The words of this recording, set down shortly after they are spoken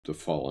the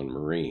fallen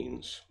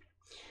Marines.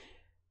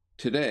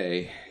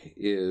 Today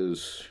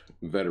is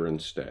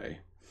Veterans Day,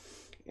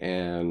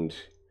 and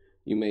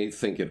you may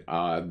think it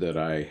odd that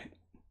I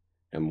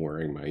am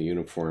wearing my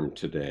uniform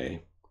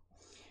today,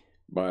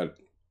 but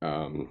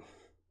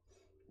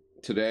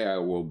today I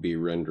will be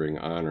rendering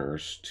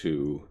honors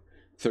to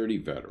 30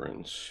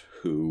 veterans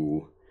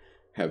who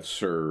have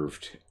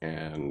served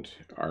and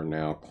are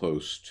now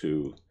close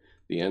to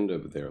the end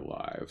of their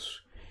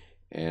lives.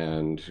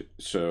 And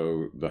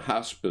so the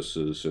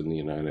hospices in the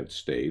United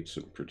States,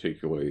 and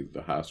particularly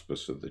the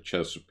hospice of the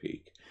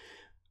Chesapeake,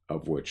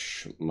 of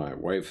which my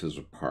wife is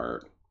a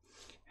part,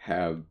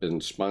 have been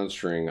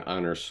sponsoring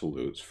honor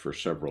salutes for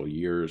several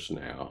years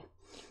now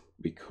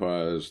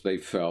because they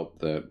felt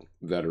that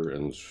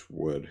veterans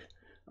would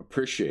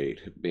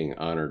appreciate being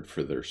honored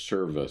for their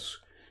service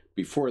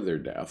before their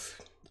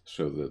death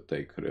so that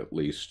they could at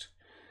least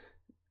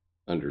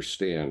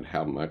understand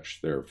how much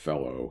their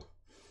fellow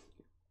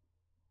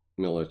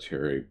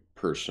military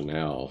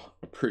personnel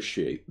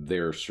appreciate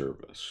their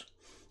service.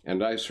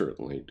 And I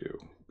certainly do,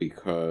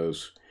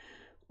 because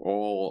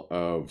all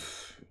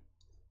of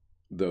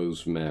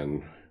those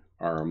men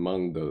are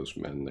among those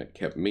men that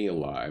kept me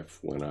alive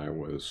when I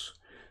was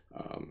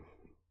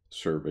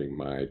serving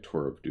my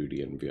tour of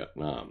duty in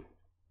Vietnam.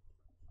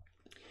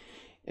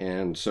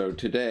 And so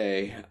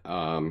today,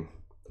 I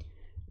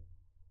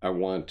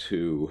want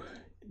to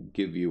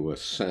give you a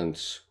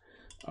sense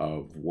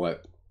of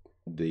what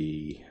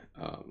the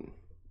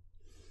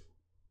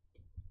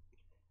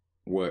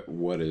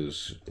what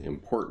is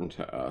important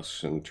to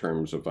us in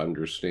terms of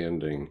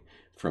understanding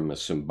from a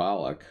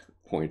symbolic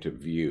point of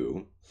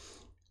view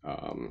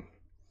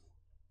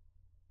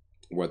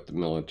what the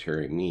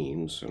military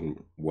means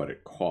and what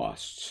it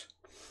costs.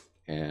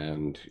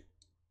 And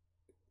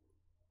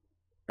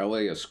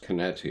Elias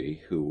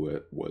Canetti,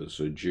 who was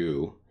a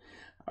Jew,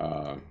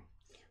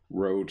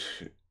 wrote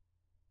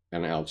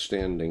an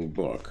outstanding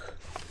book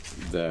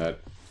that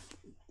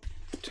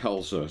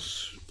tells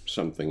us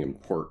something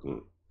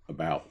important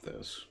about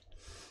this.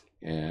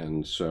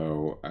 And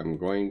so I'm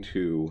going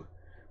to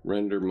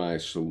render my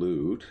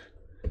salute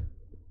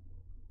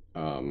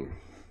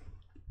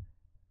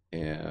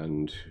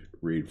and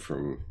read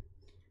from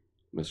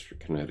Mr.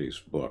 Canetti's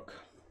book.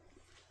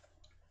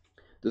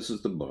 This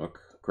is the book,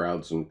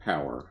 Crowds and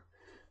Power,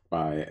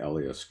 by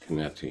Elias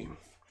Canetti.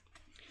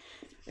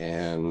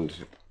 And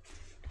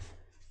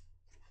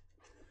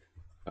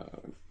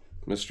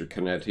Mr.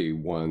 Canetti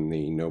won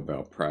the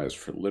Nobel Prize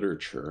for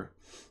Literature.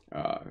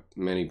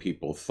 Many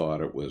people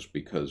thought it was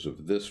because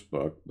of this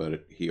book,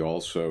 but he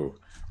also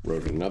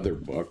wrote another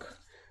book,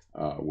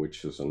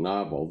 which is a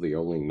novel, the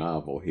only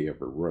novel he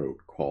ever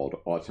wrote,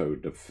 called Auto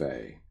da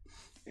Fe.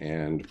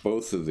 And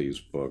both of these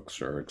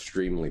books are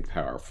extremely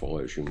powerful,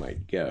 as you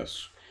might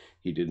guess.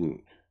 He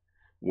didn't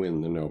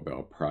win the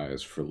Nobel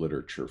Prize for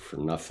Literature for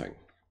nothing.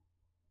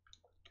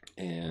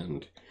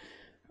 And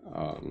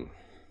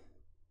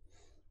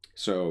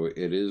so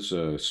it is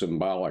a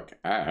symbolic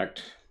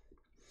act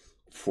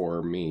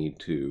for me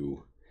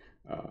to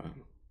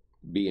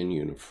be in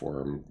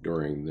uniform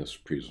during this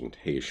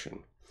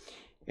presentation.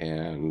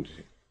 And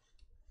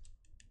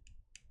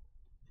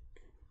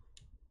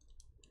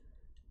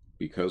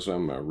because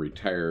I'm a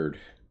retired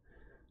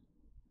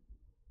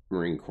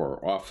Marine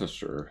Corps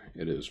officer,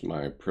 it is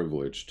my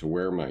privilege to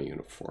wear my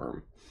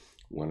uniform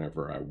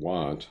whenever I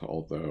want,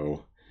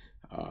 although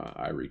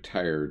I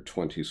retired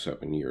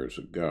 27 years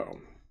ago.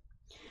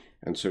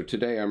 And so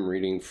today I'm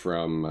reading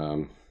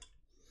from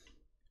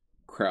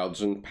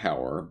Crowds and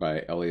Power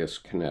by Elias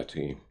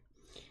Canetti,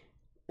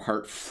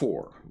 Part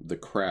 4, The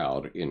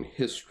Crowd in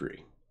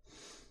History.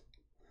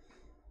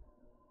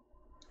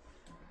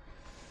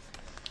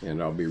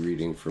 And I'll be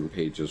reading from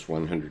pages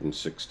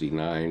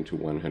 169 to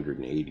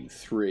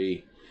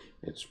 183.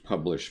 It's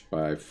published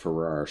by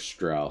Farrar,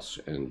 Straus,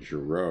 and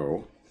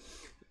Giroux.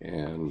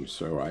 And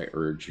so I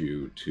urge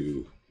you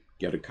to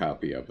get a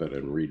copy of it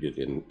and read it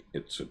in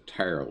its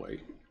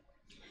entirety.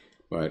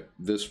 But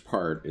this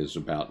part is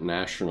about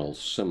national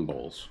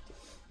symbols,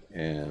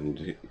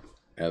 and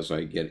as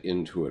I get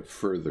into it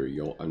further,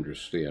 you'll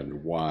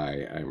understand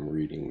why I'm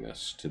reading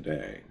this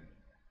today.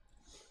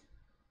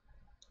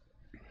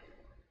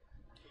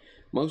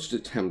 Most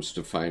attempts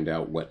to find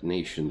out what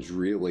nations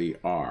really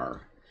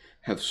are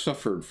have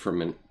suffered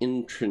from an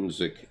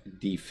intrinsic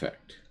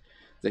defect.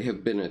 They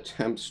have been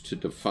attempts to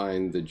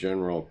define the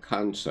general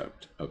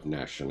concept of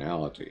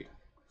nationality.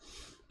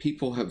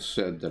 People have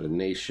said that a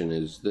nation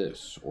is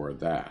this or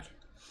that,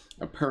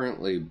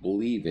 apparently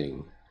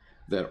believing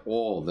that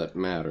all that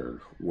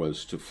mattered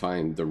was to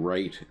find the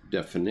right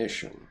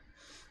definition.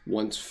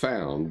 Once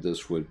found,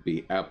 this would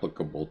be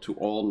applicable to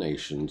all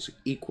nations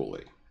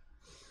equally.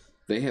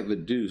 They have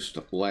adduced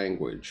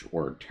language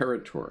or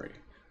territory,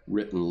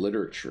 written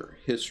literature,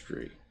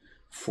 history,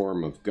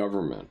 form of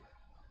government,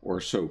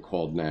 or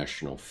so-called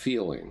national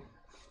feeling,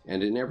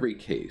 and in every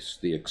case,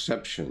 the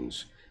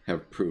exceptions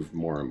have proved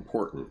more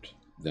important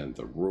than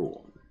the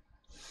rule.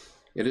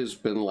 It has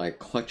been like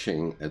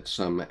clutching at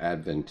some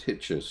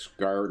adventitious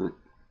garment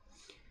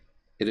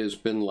It has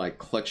been like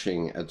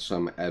clutching at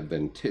some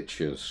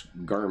adventitious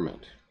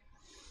garment,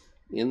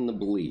 in the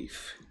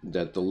belief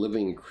that the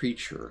living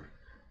creature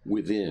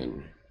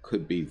within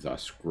could be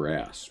thus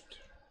grasped.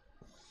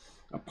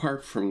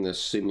 Apart from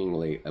this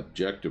seemingly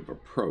objective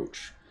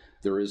approach,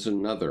 there is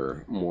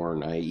another, more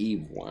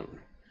naive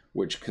one,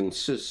 which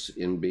consists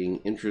in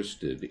being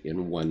interested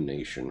in one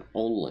nation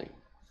only,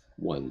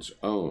 one's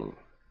own,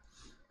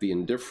 the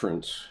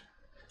indifferent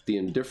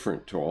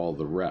to all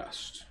the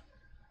rest,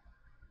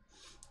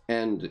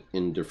 and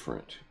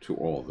indifferent to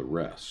all the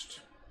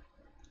rest.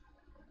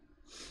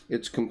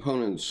 Its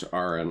components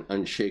are an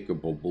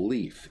unshakable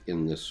belief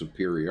in the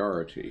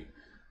superiority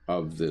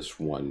of this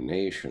one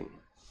nation,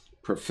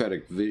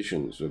 prophetic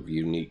visions of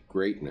unique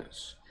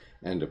greatness,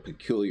 and a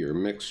peculiar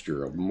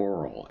mixture of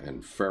moral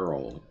and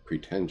feral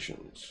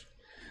pretensions.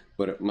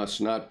 But it must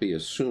not be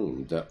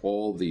assumed that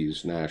all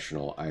these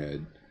national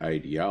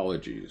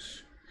ideologies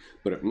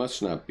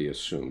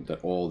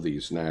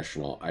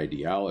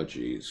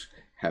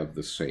have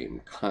the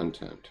same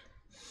content.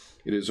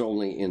 It is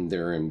only in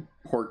their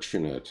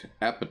importunate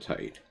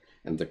appetite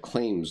and the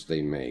claims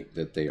they make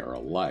that they are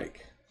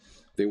alike.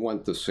 They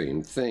want the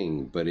same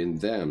thing, but in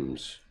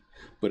themselves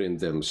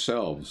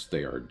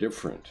they are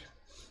different.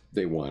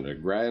 They want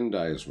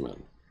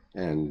aggrandizement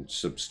and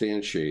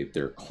substantiate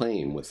their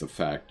claim with the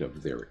fact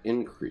of their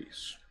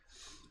increase.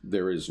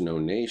 There is no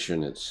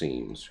nation, it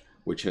seems,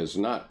 which has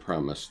not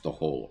promised the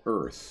whole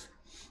earth,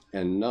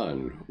 and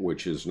none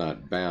which is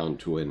not bound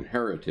to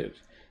inherit it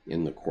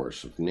in the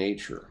course of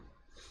nature.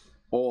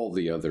 All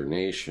the other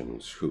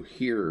nations who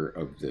hear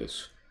of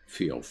this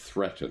feel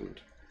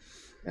threatened,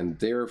 and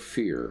their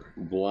fear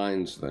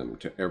blinds them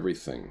to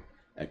everything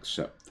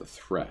except the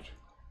threat.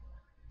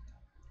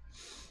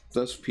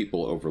 Thus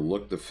people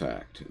overlook the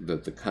fact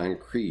that the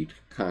concrete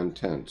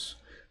contents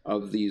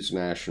of these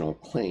national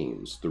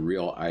claims, the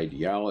real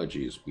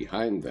ideologies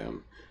behind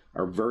them,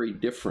 are very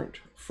different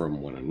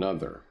from one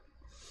another.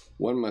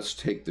 One must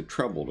take the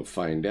trouble to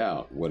find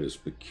out what is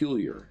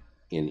peculiar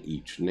in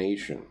each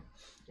nation,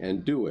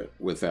 and do it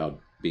without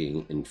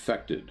being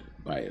infected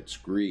by its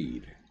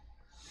greed.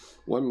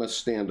 One must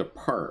stand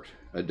apart,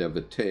 a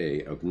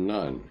devotee of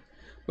none,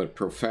 but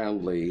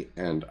profoundly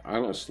and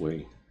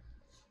honestly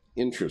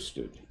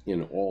interested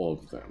in all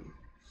of them.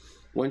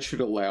 One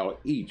should allow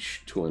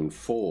each to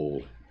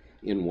unfold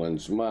in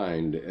one's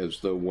mind as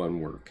though one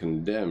were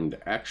condemned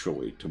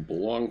actually to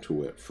belong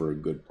to it for a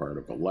good part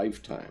of a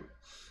lifetime,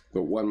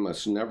 but one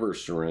must never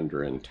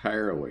surrender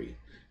entirely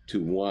to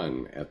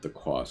one at the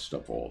cost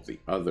of all the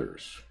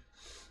others.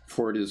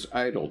 For it is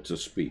idle to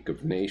speak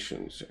of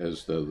nations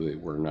as though they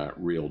were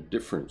not real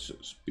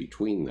differences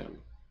between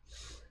them.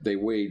 They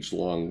wage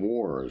long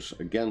wars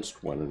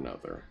against one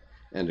another,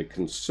 and a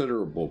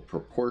considerable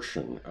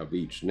proportion of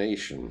each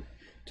nation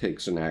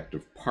takes an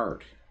active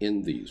part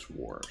in these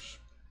wars.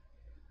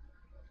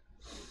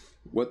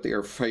 What they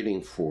are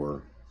fighting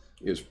for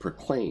is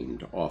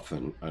proclaimed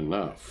often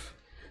enough,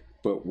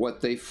 but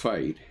what they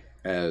fight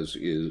as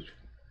is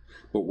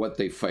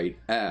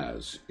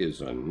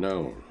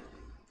unknown.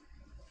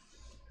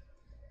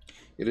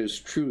 It is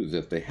true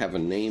that they have a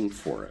name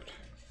for it.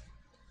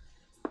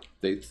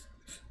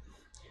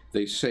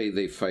 They say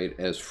they fight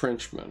as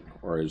Frenchmen,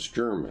 or as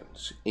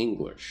Germans,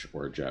 English,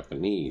 or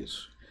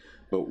Japanese.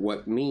 But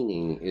what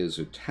meaning is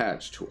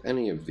attached to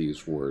any of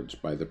these words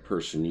by the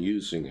person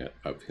using it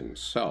of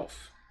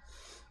himself?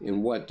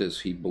 In what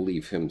does he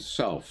believe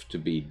himself to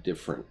be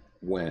different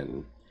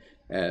when,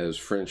 as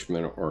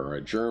Frenchman or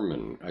a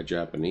German, a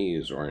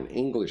Japanese, or an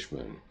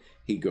Englishman,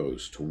 he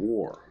goes to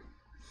war?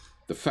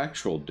 The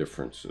factual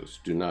differences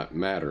do not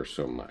matter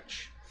so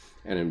much.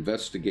 An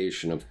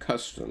investigation of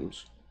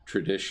customs,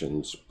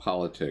 traditions,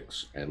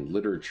 politics, and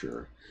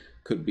literature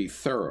could be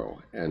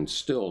thorough and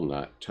still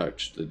not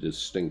touch the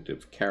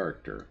distinctive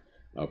character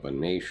of a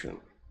nation,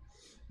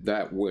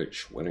 that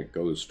which, when it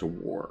goes to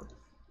war,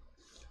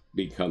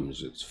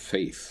 becomes its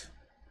faith.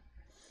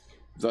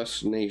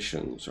 Thus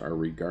nations are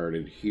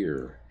regarded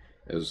here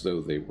as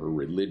though they were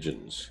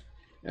religions,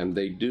 and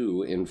they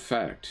do, in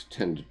fact,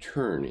 tend to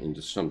turn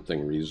into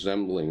something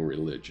resembling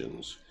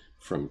religions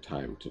from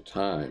time to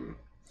time.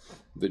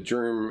 The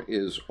germ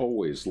is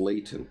always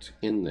latent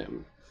in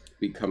them,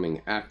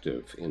 becoming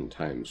active in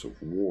times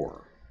of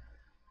war.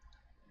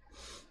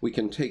 We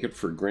can take it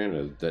for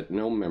granted that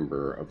no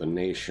member of a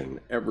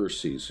nation ever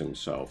sees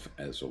himself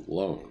as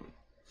alone.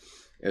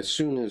 As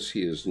soon as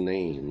he is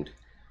named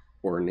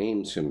or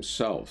names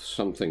himself,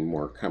 something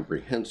more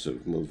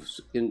comprehensive moves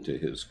into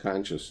his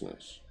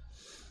consciousness,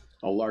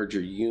 a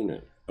larger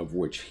unit of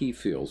which he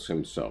feels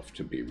himself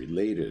to be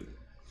related.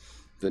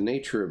 The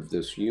nature of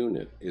this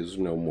unit is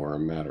no more a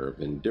matter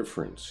of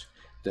indifference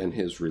than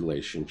his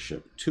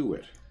relationship to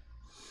it.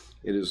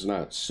 It is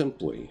not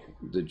simply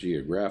the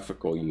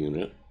geographical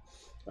unit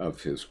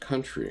of his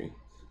country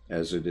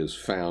as it is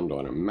found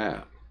on a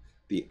map.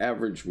 The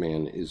average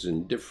man is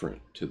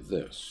indifferent to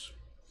this.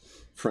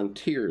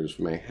 Frontiers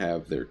may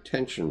have their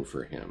tension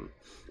for him,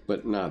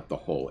 but not the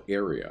whole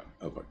area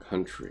of a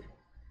country.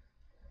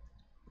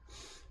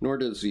 nor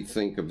does he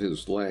think of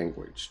his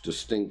language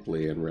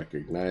distinctly and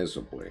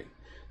recognizably,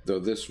 though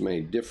this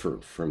may differ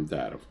from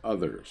that of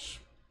others.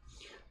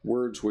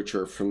 Words which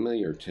are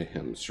familiar to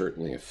him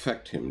certainly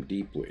affect him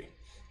deeply,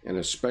 and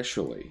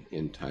especially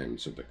in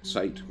times of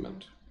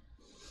excitement.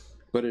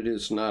 But it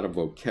is not a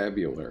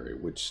vocabulary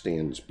which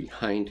stands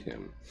behind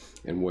him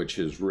and which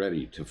is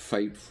ready to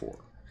fight for,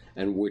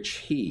 and which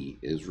he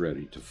is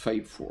ready to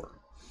fight for,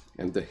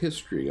 and the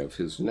history of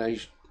his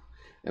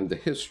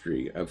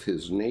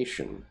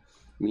nation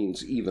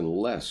means even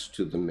less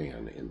to the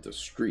man in the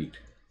street.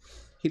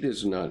 He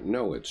does not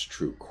know its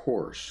true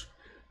course,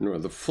 nor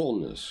the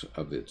fullness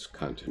of its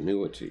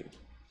continuity.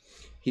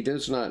 He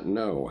does not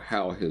know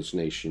how his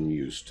nation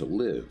used to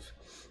live,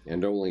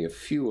 and only a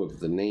few of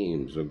the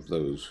names of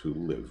those who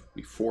lived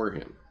before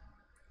him.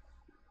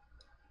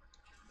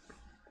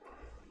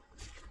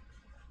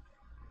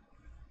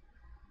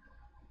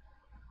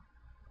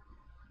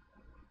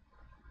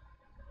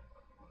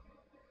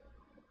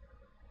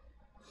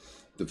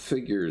 The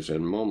figures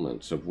and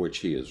moments of which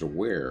he is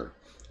aware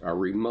are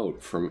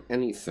remote from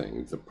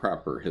anything the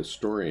proper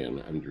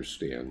historian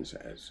understands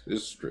as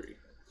history.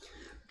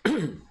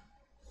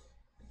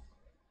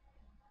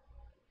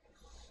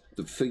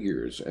 The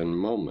figures and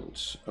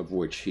moments of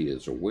which he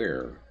is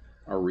aware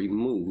are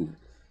remote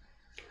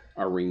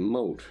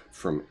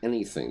from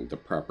anything the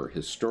proper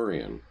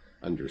historian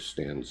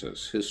understands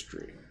as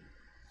history.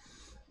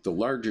 The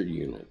larger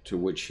unit to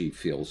which he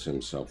feels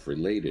himself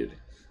related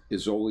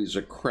is always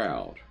a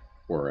crowd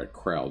or a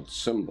crowd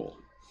symbol.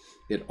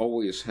 It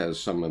always has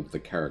some of the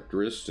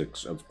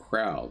characteristics of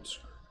crowds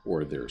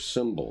or their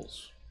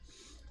symbols: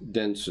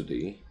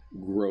 density,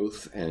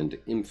 growth, and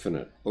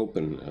infinite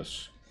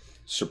openness,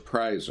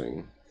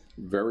 surprising,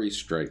 very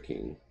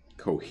striking,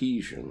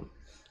 cohesion,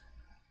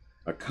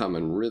 a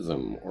common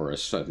rhythm, or a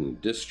sudden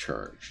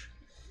discharge.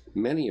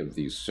 Many of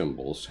these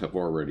symbols have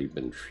already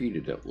been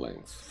treated at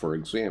length. For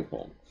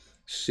example,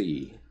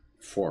 sea,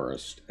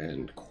 forest,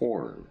 and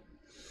corn.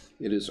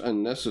 It is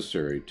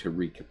unnecessary to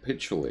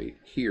recapitulate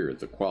here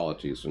the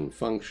qualities and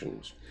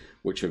functions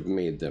which have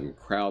made them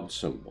crowd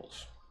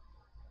symbols.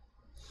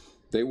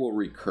 They will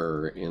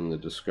recur in the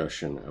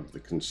discussion of the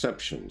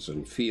conceptions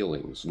and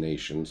feelings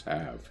nations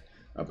have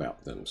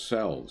about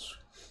themselves,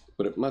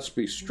 but it must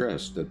be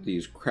stressed that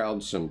these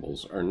crowd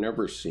symbols are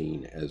never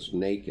seen as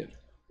naked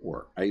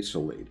or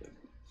isolated.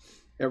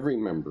 Every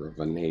member of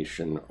a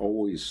nation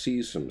always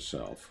sees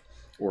himself,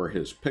 or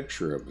his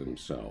picture of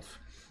himself,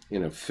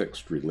 in a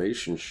fixed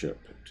relationship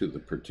to the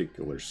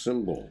particular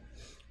symbol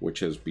which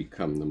has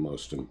become the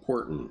most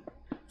important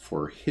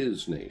for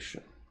his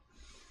nation.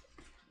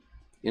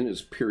 In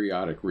his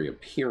periodic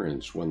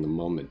reappearance when the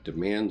moment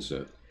demands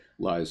it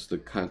lies the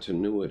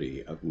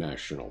continuity of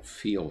national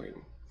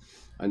feeling.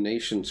 A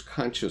nation's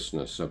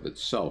consciousness of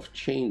itself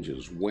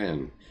changes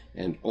when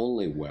and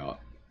only when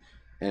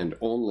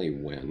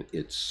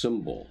its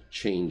symbol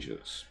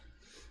changes.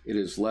 It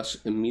is less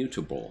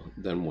immutable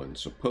than one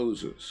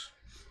supposes,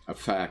 a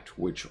fact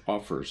which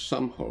offers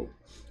some hope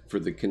for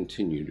the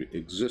continued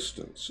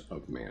existence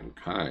of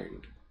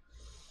mankind.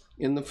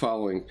 In the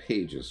following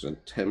pages, an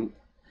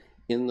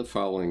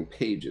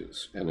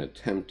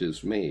attempt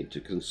is made to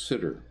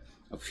consider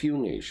a few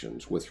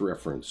nations with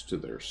reference to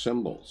their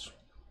symbols.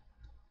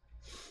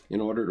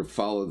 In order to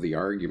follow the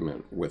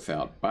argument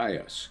without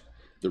bias,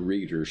 the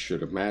reader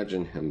should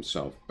imagine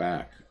himself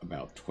back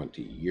about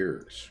 20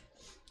 years.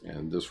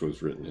 And this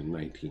was written in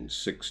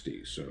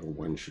 1960, so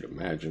one should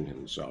imagine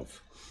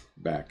himself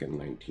back in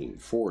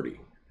 1940.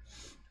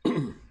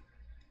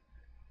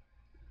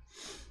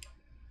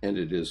 And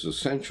it is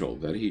essential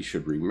that he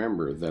should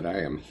remember that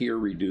I am here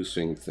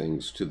reducing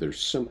things to their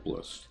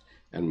simplest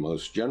and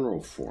most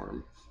general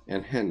form,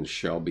 and hence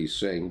shall be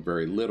saying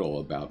very little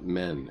about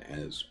men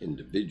as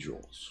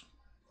individuals.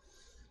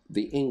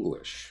 The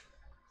English.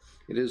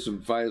 It is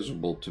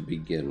advisable to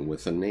begin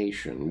with a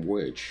nation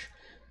which,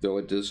 though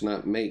it does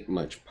not make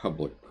much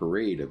public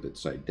parade of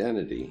its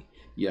identity,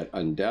 yet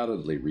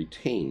undoubtedly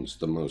retains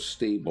the most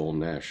stable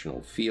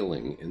national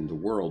feeling in the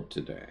world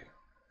today.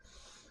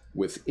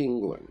 With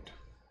England.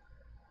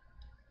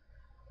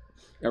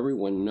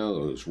 Everyone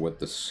knows what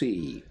the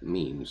sea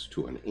means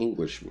to an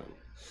Englishman.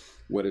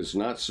 What is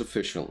not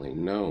sufficiently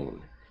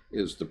known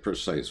is the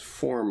precise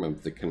form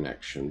of the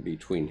connection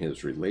between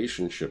his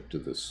relationship to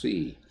the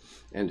sea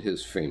and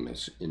his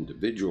famous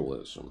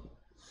individualism.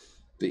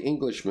 The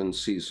Englishman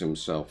sees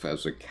himself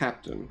as a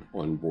captain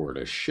on board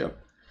a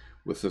ship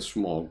with a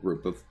small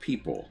group of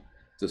people,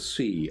 the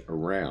sea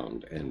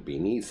around and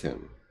beneath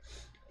him.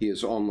 He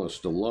is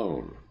almost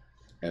alone.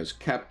 As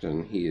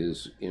captain, he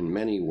is in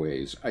many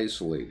ways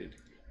isolated,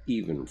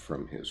 even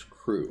from his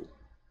crew.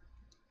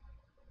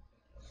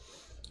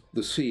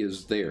 The sea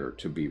is there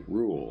to be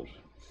ruled.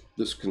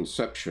 This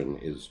conception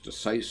is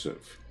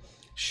decisive.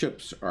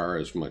 Ships are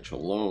as much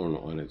alone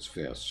on its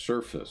vast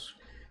surface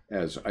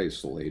as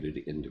isolated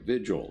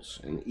individuals,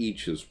 and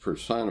each is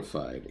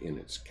personified in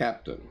its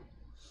captain.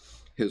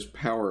 His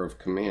power of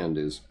command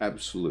is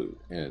absolute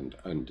and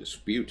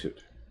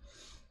undisputed.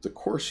 The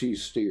course he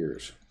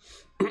steers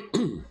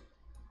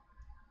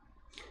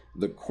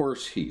The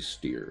course he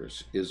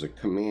steers is a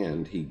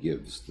command he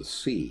gives the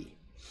sea.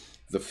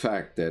 The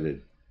fact that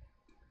it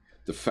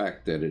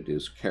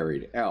is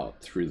carried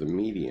out through the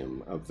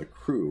medium of the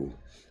crew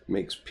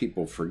makes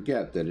people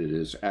forget that it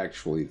is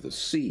actually the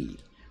sea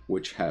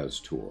which has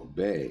to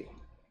obey.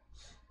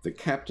 The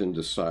captain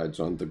decides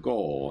on the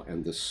goal,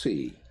 and the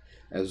sea,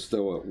 as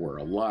though it were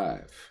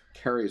alive,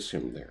 carries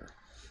him there,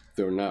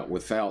 though not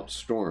without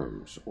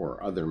storms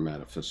or other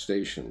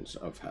manifestations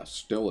of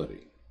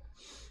hostility.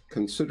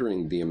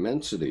 Considering the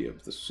immensity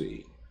of the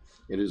sea,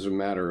 it is a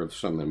matter of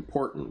some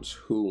importance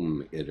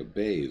whom it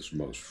obeys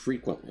most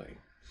frequently.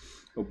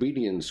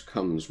 Obedience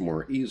comes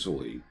more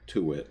easily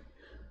to it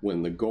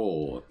when the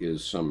goal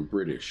is some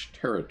British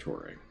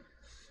territory.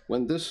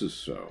 When this is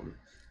so,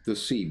 the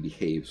sea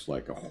behaves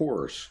like a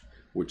horse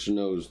which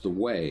knows the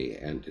way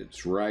and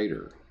its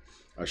rider.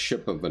 A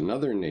ship of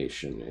another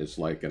nation is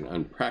like an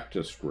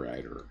unpracticed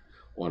rider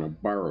on a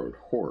borrowed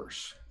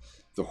horse.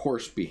 The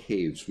horse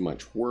behaves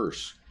much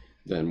worse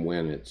than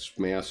when its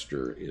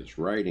master is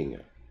riding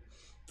it.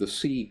 The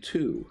sea,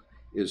 too,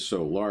 is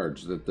so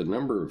large that the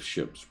number of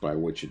ships by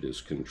which it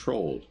is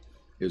controlled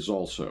is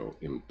also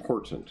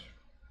important.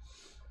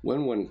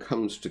 When one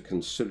comes to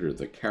consider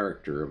the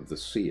character of the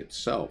sea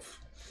itself,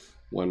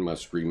 one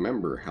must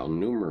remember how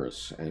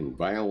numerous and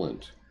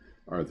violent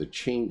are the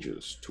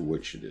changes to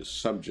which it is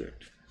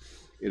subject.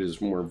 It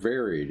is more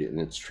varied in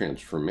its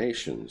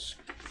transformations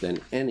than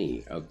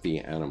any of the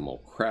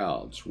animal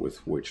crowds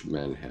with which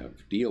men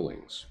have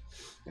dealings,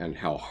 and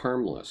how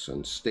harmless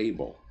and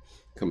stable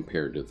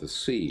compared to the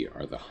sea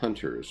are the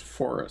hunters'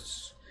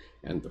 forests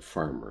and the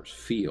farmers'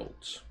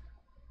 fields.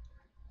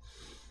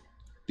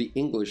 The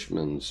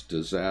Englishman's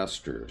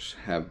disasters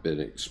have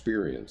been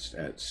experienced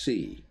at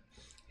sea.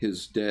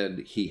 His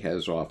dead he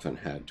has often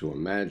had to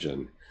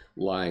imagine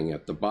lying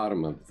at the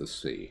bottom of the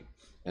sea,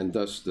 and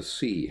thus the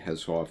sea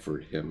has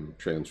offered him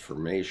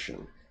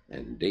transformation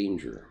and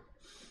danger.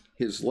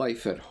 His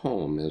life at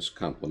home is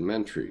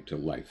complementary to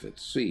life at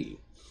sea.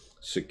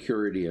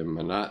 Security and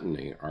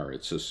monotony are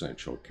its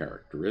essential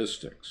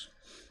characteristics.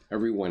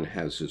 Everyone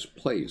has his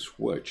place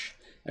which,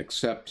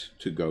 except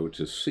to go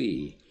to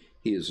sea,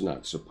 he is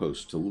not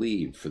supposed to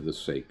leave for the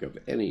sake of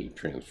any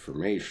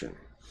transformation.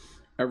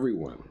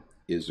 Everyone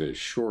is as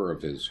sure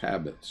of his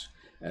habits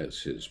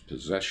as his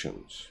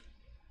possessions.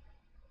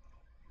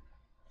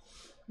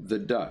 The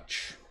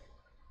Dutch.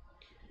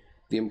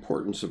 The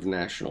importance of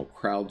national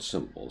crowd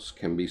symbols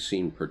can be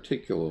seen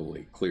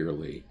particularly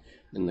clearly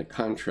in the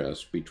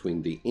contrast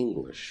between the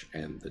English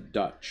and the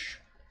Dutch.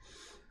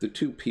 The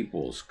two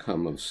peoples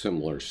come of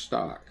similar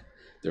stock,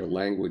 their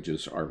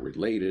languages are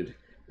related,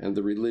 and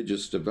the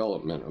religious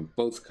development of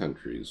both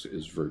countries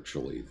is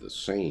virtually the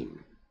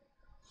same.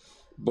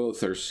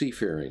 Both are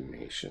seafaring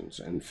nations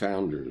and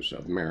founders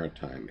of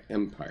maritime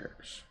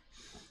empires.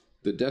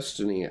 The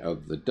destiny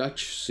of the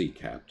Dutch sea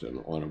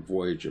captain on a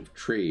voyage of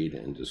trade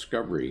and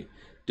discovery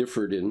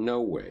differed in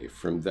no way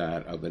from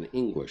that of an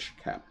English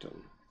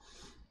captain.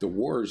 The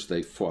wars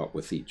they fought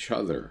with each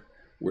other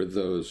were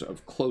those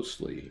of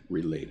closely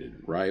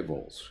related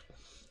rivals,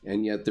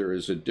 and yet there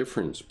is a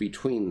difference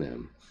between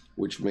them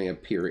which may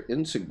appear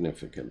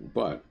insignificant,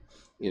 but,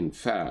 in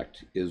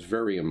fact, is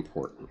very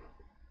important.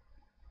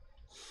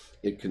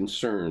 It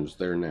concerns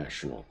their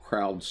national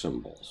crowd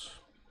symbols.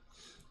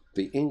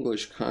 The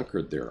English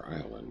conquered their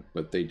island,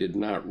 but they did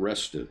not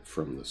wrest it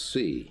from the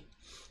sea.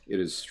 It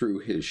is through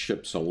his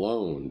ships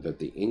alone that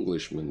the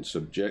Englishman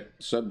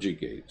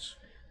subjugates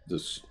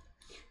the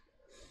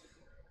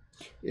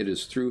It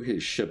is through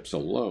his ships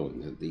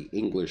alone that the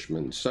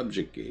Englishman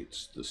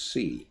subjugates the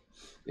sea.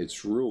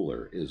 Its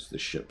ruler is the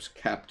ship's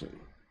captain.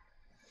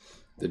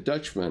 The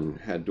Dutchman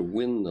had to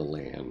win the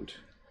land.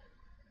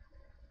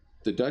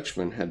 The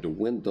Dutchman had to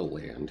win the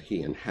land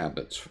he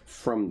inhabits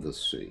from the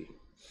sea.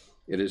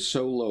 It is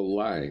so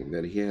low-lying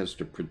that he has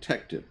to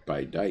protect it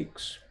by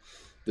dikes.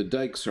 The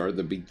dikes are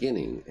the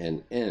beginning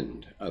and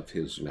end of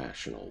his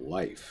national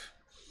life.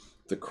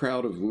 The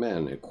crowd of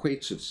men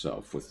equates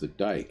itself with the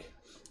dike,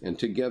 and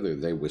together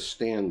they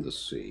withstand the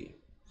sea.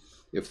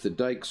 If the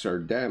dikes are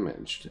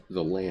damaged,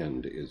 the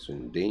land is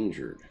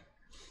endangered.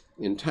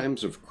 In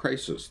times of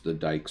crisis, the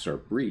dikes are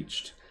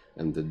breached,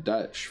 and the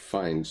Dutch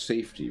find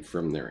safety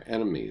from their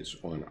enemies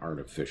on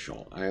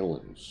artificial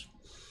islands.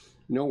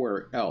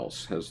 Nowhere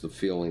else has the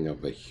feeling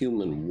of a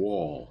human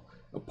wall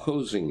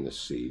opposing the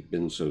sea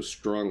been so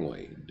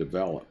strongly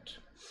developed.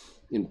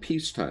 In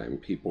peacetime,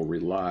 people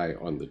rely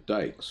on the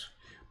dikes,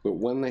 but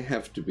when they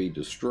have to be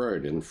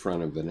destroyed in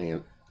front of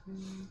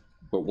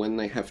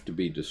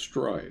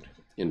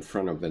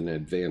an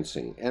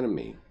advancing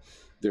enemy,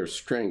 their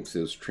strength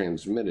is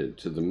transmitted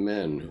to the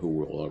men who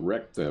will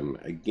erect them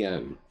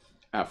again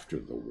after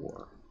the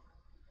war.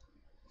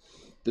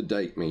 The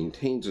dike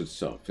maintains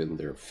itself in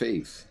their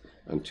faith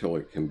until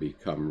it can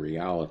become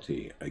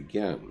reality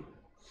again.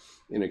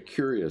 In a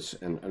curious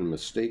and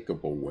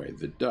unmistakable way,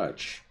 the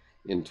Dutch,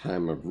 in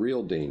time of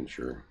real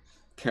danger,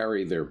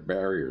 carry their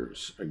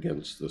barriers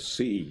against the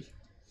sea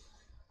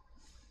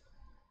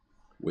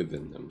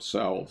within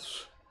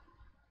themselves.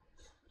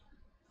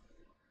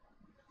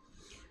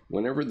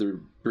 Whenever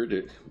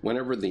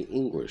the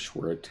English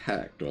were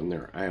attacked on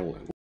their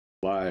island,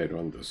 they relied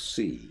on the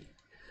sea.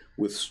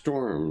 With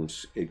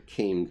storms, it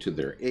came to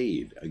their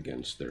aid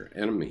against their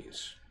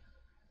enemies.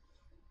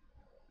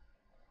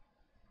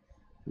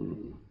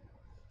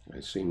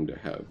 I seem to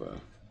have a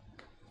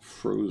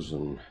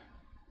frozen.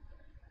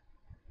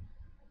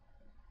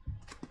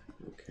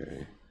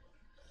 Okay.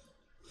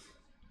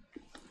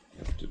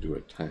 Have to do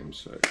a time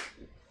set.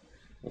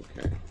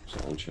 Okay,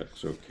 sound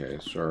check's okay.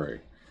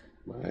 Sorry.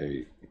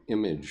 My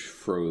image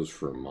froze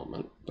for a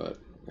moment, but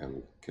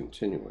I'm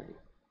continuing.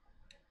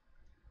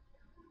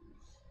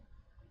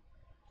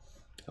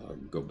 I'll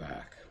go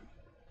back.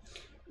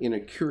 In a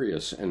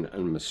curious and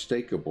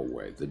unmistakable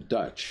way, the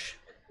Dutch,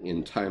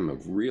 in time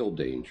of real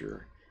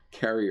danger,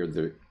 carry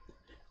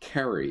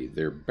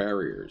their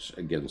barriers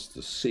against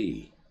the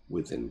sea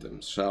within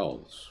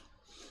themselves.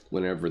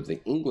 Whenever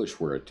the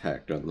English were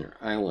attacked on their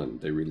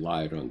island, they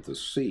relied on the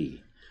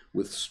sea.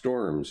 With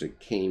storms,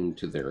 it came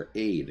to their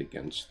aid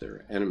against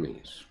their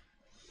enemies.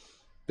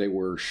 They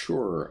were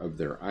sure of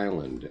their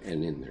island,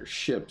 and in their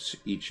ships,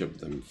 each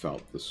of them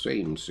felt the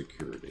same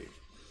security.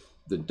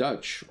 The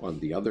Dutch, on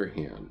the other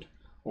hand,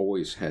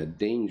 always had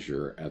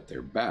danger at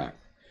their back.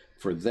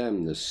 For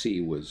them, the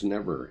sea was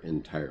never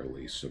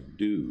entirely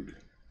subdued.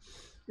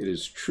 It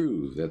is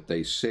true that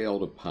they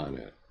sailed upon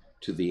it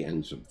to the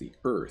ends of the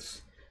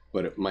earth,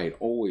 but it might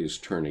always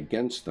turn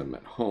against them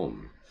at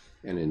home,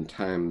 and in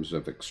times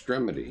of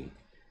extremity,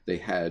 they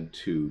had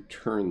to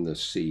turn the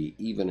sea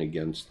even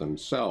against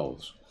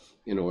themselves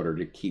in order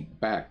to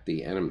keep back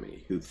the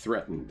enemy who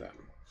threatened them.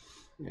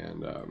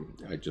 And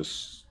I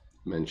just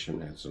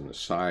mention as an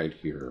aside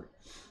here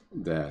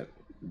that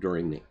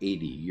during the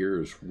 80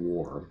 Years'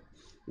 War,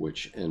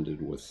 which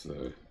ended with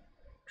the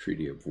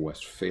Treaty of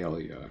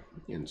Westphalia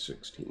in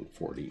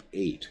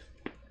 1648,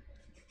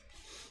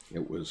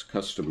 it was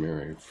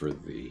customary for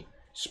the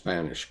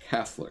Spanish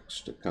Catholics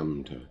to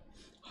come to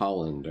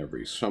Holland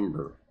every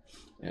summer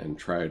and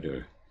try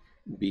to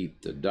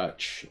beat the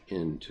Dutch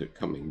into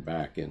coming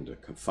back into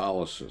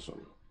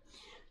Catholicism.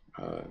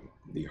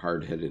 The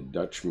hard-headed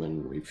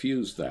Dutchmen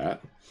refused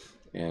that,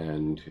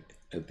 and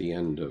at the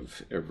end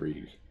of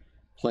every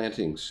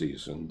planting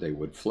season, they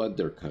would flood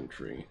their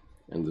country,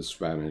 and the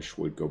Spanish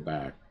would go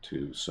back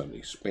to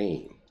sunny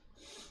Spain.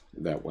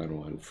 That went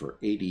on for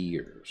 80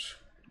 years.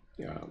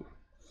 And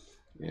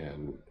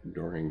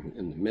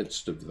in the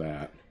midst of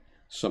that,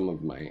 some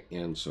of my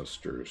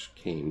ancestors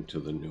came to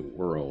the New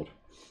World,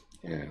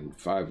 and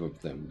 5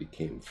 of them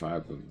became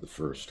 5 of the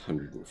first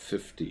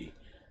 150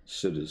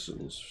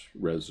 citizens,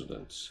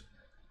 residents,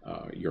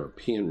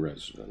 European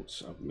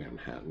residents of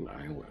Manhattan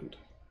Island.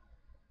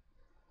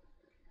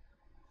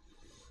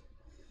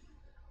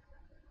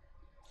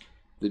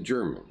 The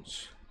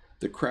Germans.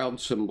 The crowd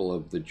symbol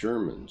of the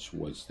Germans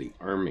was the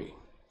army.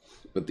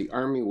 But the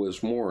army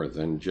was more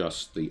than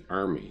just the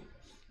army.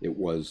 It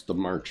was the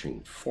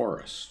marching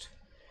forest.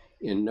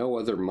 In no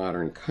other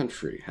modern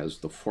country has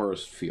the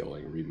forest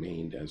feeling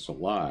remained as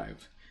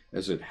alive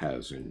as it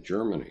has in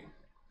Germany.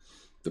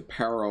 The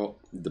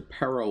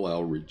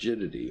parallel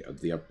rigidity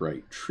of the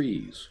upright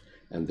trees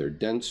and their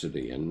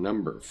density and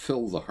number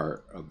fill the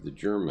heart of the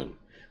German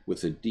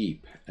with a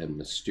deep and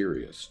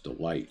mysterious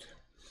delight.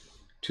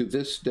 To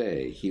this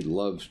day, he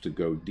loves to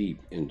go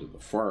deep into the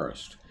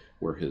forest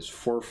where his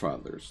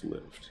forefathers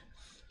lived.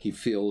 He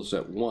feels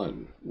at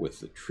one with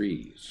the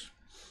trees.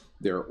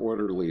 Their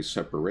orderly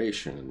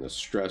separation and the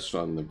stress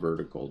on the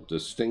vertical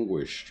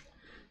distinguish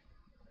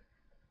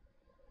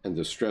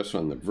this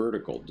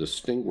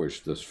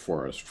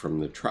forest from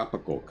the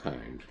tropical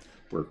kind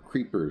where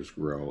creepers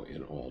grow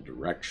in all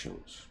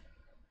directions.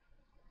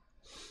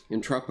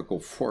 In tropical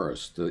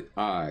forests, the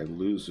eye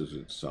loses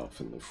itself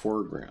in the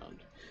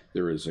foreground.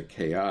 There is a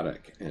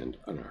chaotic and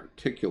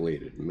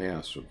unarticulated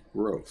mass of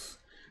growth,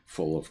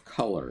 full of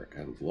color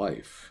and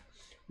life,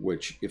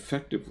 which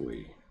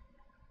effectively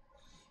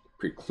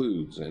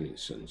precludes any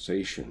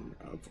sensation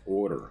of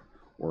order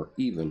or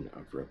even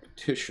of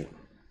repetition.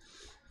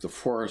 The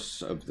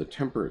forests of the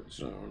temperate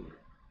zone,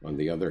 on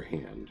the other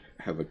hand,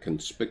 have a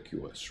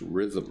conspicuous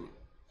rhythm.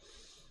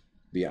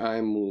 The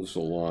eye moves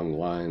along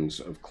lines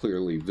of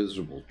clearly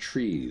visible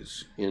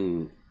trees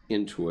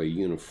into a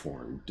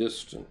uniform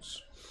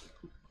distance.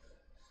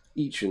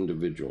 Each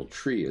individual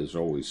tree is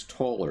always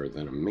taller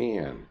than a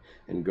man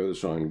and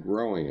goes on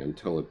growing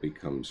until it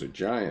becomes a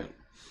giant.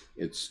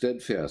 Its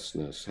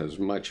steadfastness has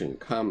much in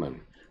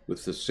common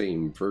with the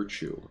same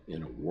virtue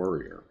in a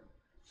warrior.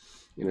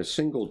 In a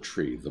single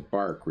tree, the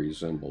bark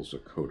resembles a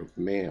coat of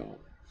mail.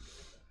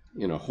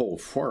 In a whole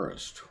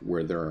forest,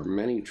 where there are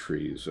many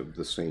trees of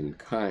the same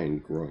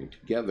kind growing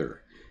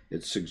together,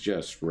 it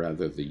suggests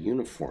rather the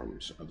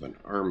uniforms of an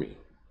army.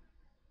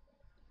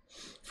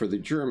 For the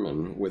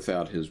German,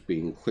 without his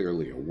being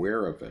clearly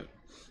aware of it,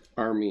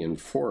 army and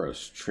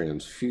forest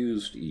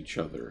transfused each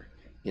other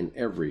in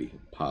every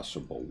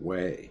possible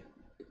way.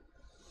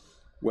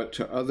 What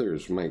to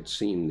others might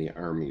seem the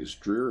army's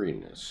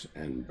dreariness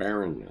and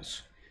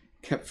barrenness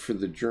kept for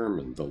the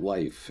German the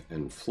life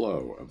and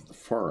flow of the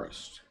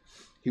forest.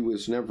 He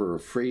was never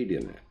afraid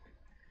in it.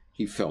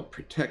 He felt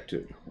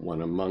protected,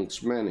 one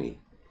amongst many.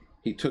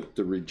 He took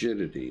the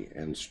rigidity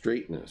and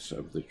straightness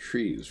of the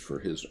trees for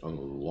his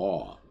own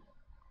law.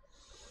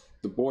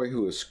 The boy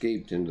who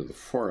escaped into the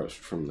forest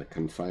from the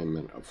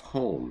confinement of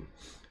home,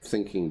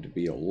 thinking to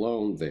be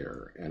alone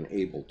there and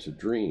able to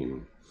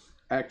dream,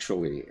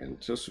 actually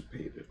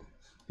anticipated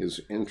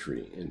his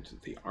entry into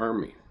the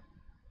army.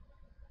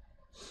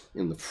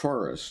 In the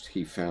forest,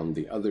 he found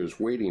the others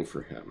waiting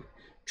for him,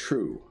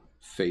 true,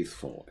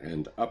 faithful,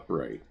 and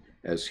upright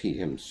as he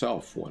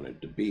himself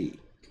wanted to be.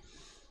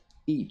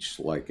 Each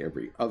like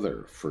every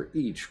other, for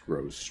each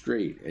grows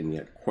straight and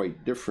yet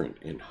quite different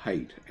in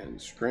height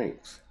and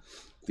strength.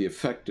 The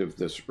effect of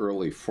this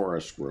early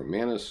forest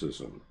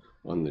romanticism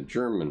on the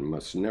German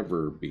must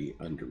never be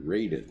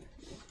underrated.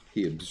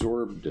 He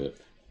absorbed it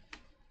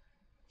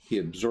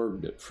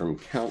from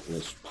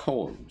countless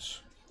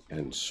poems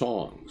and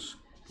songs,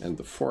 and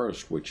the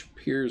forest which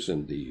appears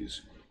in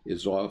these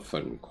is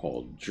often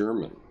called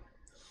German.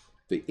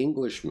 The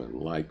Englishman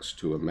likes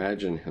to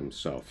imagine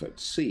himself at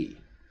sea,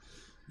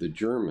 the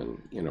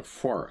German in a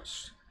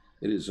forest.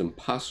 It is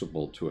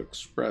impossible to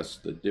express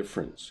the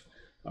difference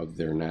of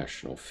their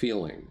national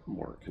feeling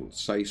more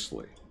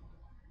concisely.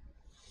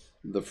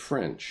 The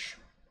French.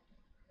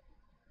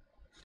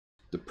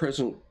 The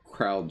present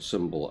crowd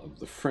symbol of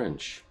the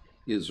French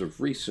is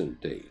of recent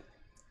date.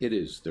 It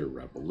is their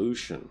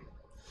revolution.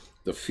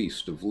 The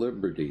Feast of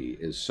Liberty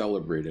is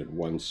celebrated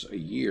once a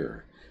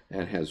year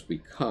and has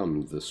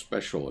become the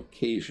special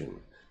occasion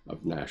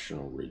of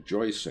national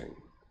rejoicing.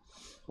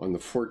 On the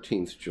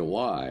 14th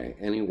July,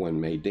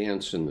 anyone may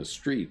dance in the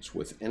streets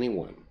with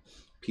anyone.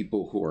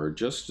 People who are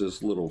just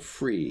as little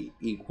free,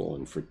 equal,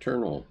 and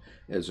fraternal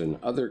as in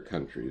other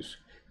countries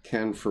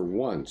can for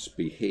once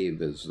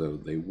behave as though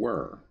they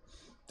were.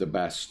 The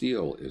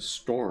Bastille is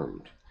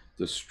stormed.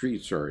 The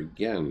streets are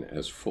again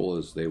as full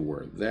as they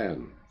were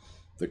then.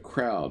 The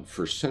crowd,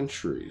 for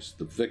centuries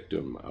the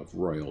victim of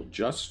royal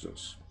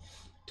justice,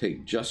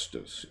 take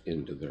justice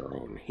into their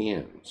own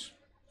hands.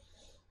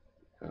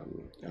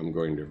 I'm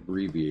going to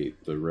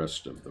abbreviate the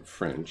rest of the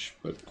French,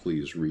 but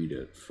please read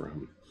it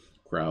from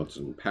Crowds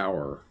and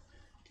Power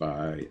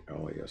by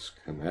Elias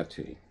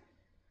Canetti.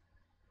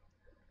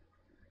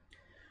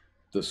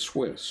 The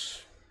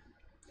Swiss.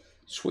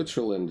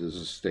 Switzerland is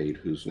a state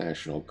whose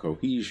national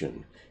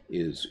cohesion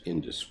is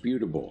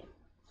indisputable.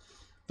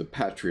 The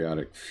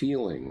patriotic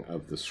feeling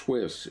of the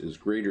Swiss is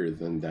greater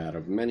than that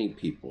of many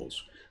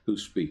peoples who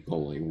speak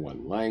only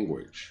one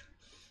language.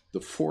 The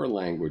 4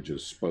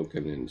 languages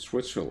spoken in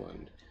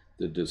Switzerland,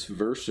 the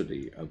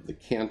diversity of the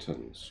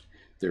cantons,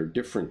 their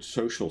different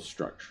social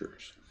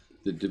structures,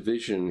 the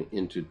division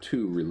into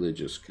 2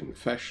 religious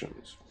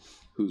confessions,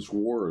 whose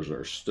wars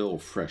are still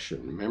fresh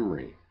in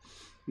memory,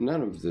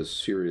 none of this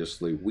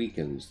seriously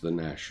weakens the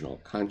national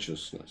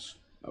consciousness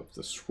of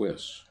the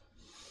Swiss.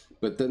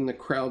 But then the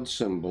crowd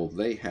symbol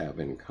they have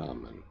in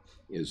common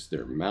is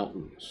their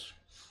mountains.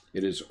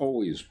 It is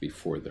always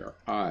before their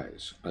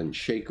eyes,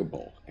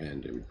 unshakable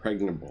and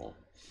impregnable,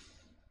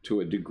 to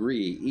a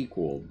degree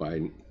equaled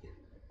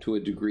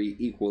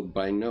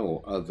by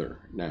no other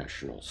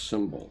national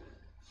symbol.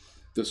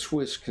 The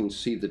Swiss can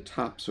see the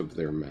tops of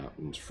their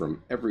mountains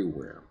from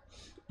everywhere,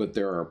 but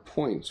there are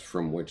points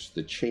from which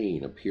the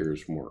chain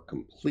appears more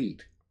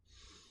complete.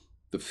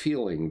 The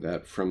feeling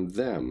that from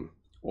them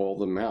all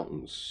the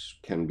mountains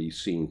can be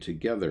seen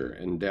together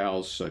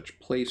endows such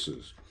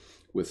places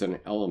with an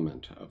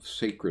element of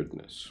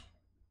sacredness.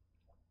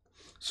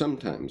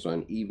 Sometimes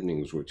on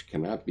evenings which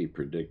cannot be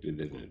predicted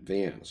in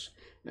advance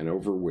and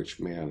over which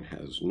man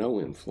has no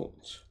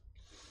influence,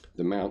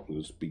 the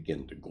mountains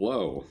begin to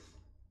glow.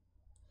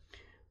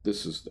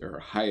 This is their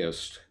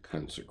highest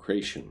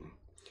consecration.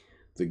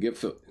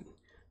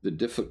 The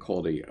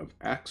difficulty of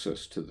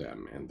access to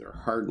them and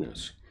their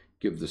hardness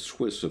give the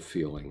Swiss a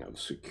feeling of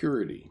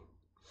security.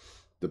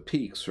 The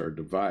peaks are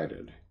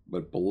divided,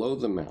 but below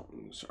the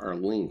mountains are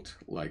linked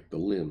like the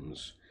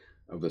limbs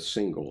of a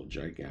single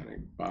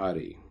gigantic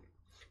body.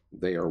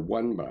 They are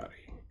one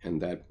body, and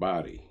that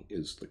body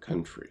is the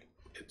country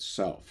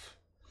itself.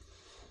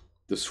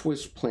 The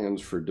Swiss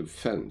plans for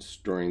defense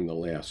during the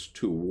last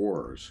 2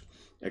 wars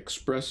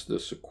express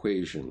this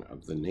equation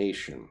of the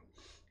nation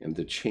and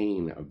the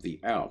chain of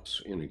the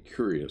Alps in a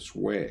curious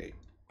way.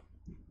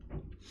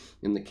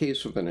 In the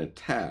case of an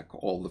attack,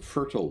 all the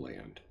fertile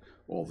land,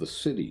 all the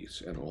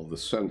cities, and all the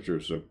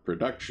centers of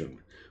production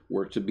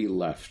were to be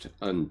left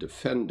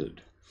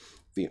undefended.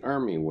 The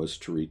army was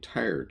to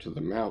retire to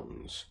the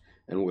mountains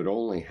and would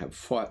only have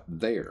fought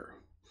there.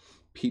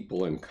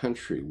 People and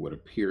country would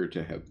appear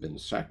to have been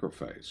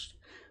sacrificed,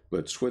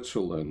 but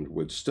Switzerland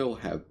would still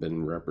have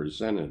been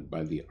represented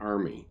by the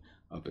army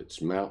of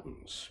its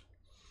mountains.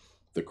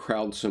 The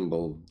crowd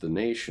symbol of the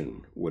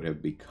nation would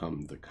have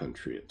become the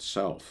country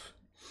itself.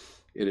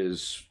 It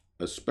is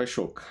a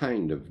special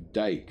kind of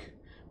dike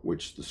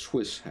which the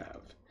Swiss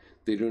have.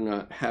 They do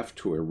not have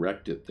to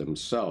erect it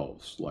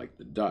themselves like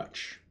the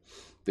Dutch.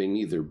 They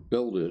neither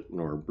build it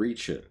nor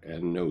breach it,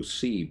 and no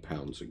sea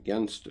pounds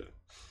against it.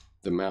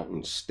 The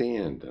mountains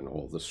stand, and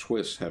all the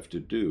Swiss have to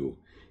do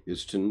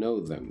is to know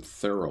them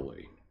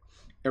thoroughly.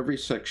 Every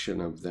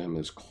section of them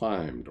is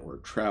climbed or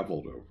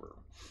traveled over.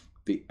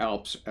 The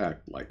Alps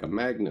act like a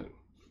magnet,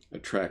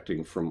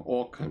 attracting from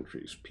all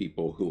countries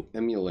people who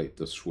emulate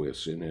the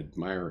Swiss in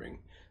admiring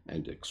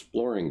and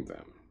exploring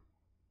them.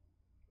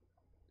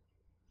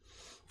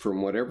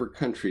 From whatever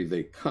country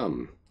they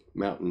come,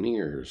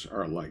 mountaineers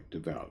are like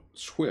devout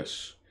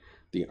Swiss.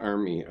 The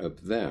army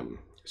of them,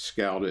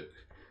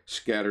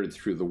 scattered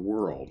through the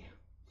world,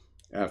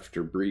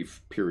 after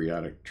brief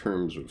periodic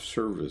terms of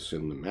service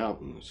in the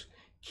mountains,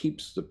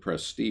 keeps the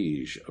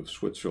prestige of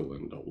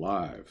Switzerland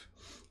alive.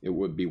 It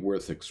would be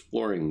worth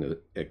exploring the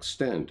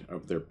extent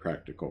of their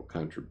practical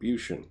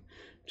contribution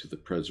to the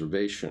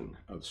preservation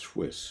of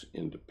Swiss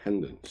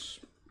independence.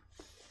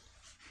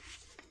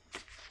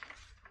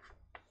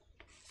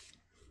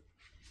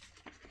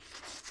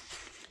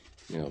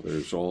 Now,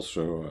 there's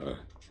also a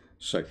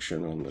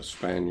section on the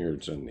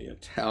Spaniards and the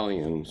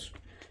Italians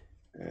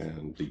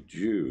and the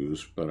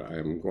Jews, but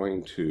I'm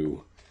going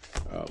to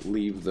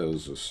leave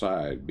those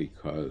aside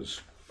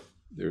because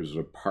there's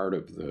a part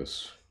of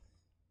this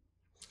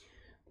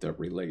that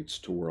relates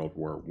to World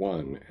War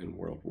I and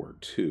World War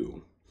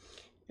II,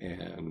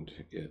 and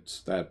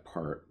it's that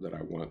part that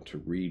I want to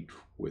read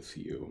with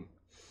you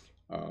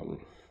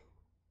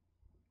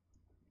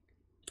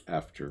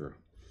after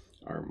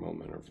our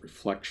moment of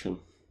reflection.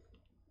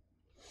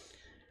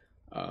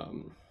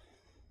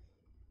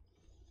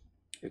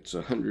 It's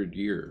 100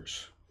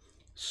 years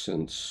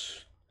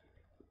since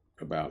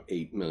about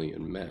 8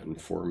 million men,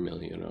 4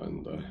 million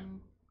on the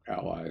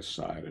Allies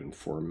side and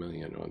 4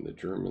 million on the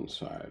German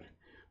side,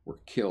 were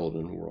killed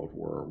in World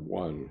War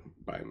I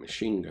by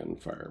machine gun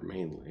fire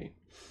mainly.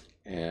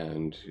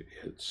 And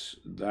it's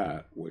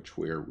that which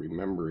we're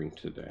remembering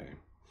today.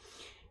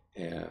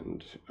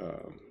 And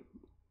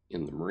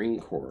in the Marine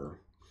Corps,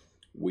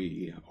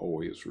 we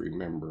always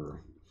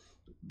remember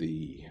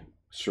the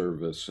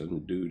service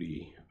and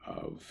duty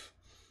of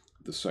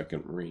the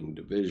 2nd Marine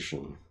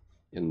Division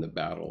in the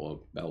Battle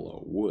of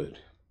Belleau Wood.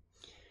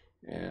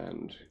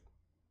 And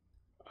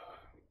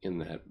in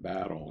that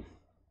battle,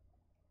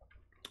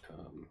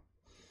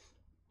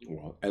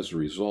 as a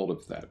result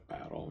of that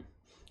battle,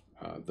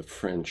 the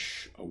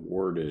French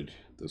awarded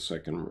the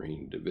 2nd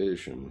Marine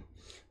Division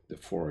the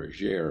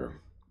fourragère,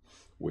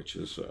 which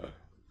is a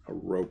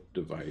rope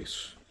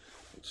device.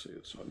 Let's see,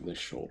 it's on this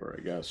shoulder,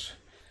 I guess.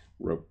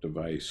 Rope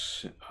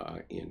device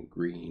in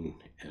green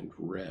and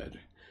red,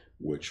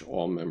 which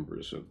all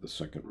members of the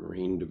 2nd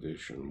Marine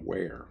Division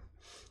wear.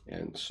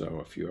 And so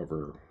if you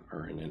ever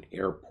are in an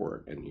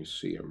airport and you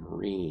see a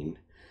Marine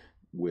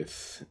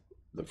with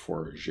the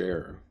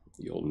fourragère,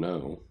 you'll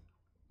know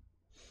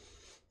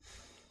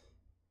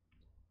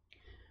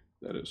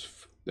that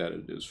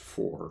it is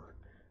for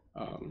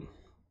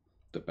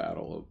the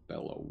Battle of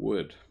Belleau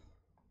Wood.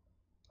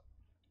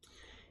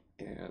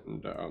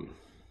 And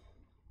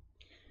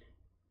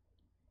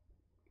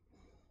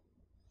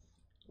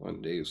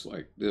on days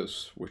like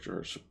this, which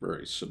are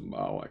very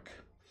symbolic,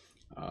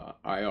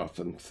 I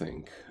often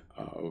think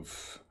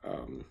of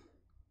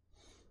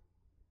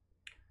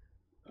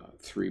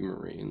 3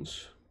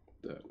 Marines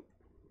that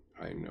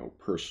I know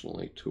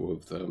personally. 2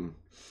 of them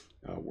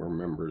were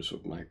members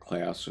of my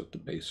class at the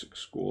basic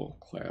school,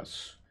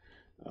 class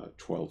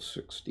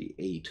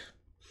 1268.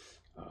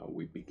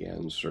 We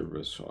began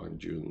service on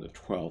June the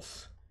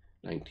 12th,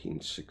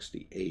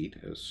 1968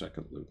 as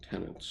 2nd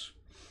lieutenants.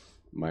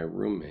 My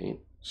roommate,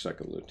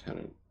 2nd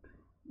Lieutenant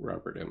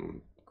Robert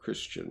M.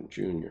 Christian,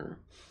 Jr.,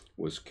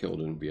 was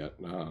killed in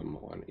Vietnam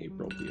on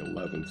April the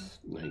 11th,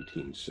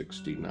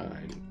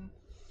 1969.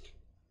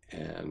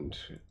 And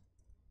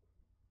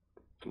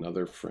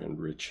another friend,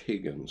 Rich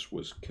Higgins,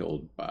 was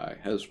killed by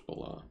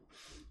Hezbollah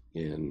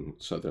in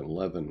southern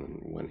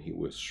Lebanon when he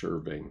was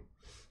serving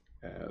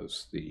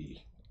as the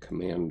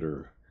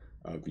commander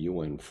of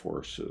UN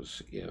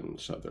forces in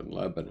southern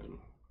Lebanon.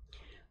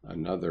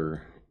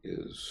 Another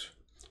is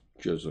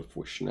Joseph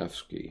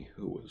Wisniewski,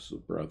 who was the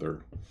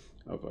brother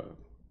of a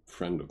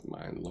friend of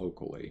mine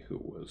locally who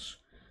was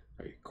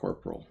a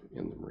corporal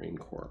in the Marine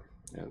Corps.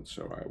 And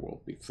so I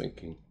will be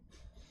thinking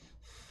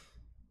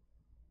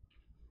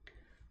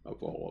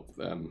of all of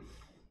them,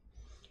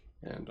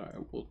 and I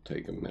will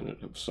take a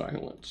minute of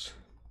silence.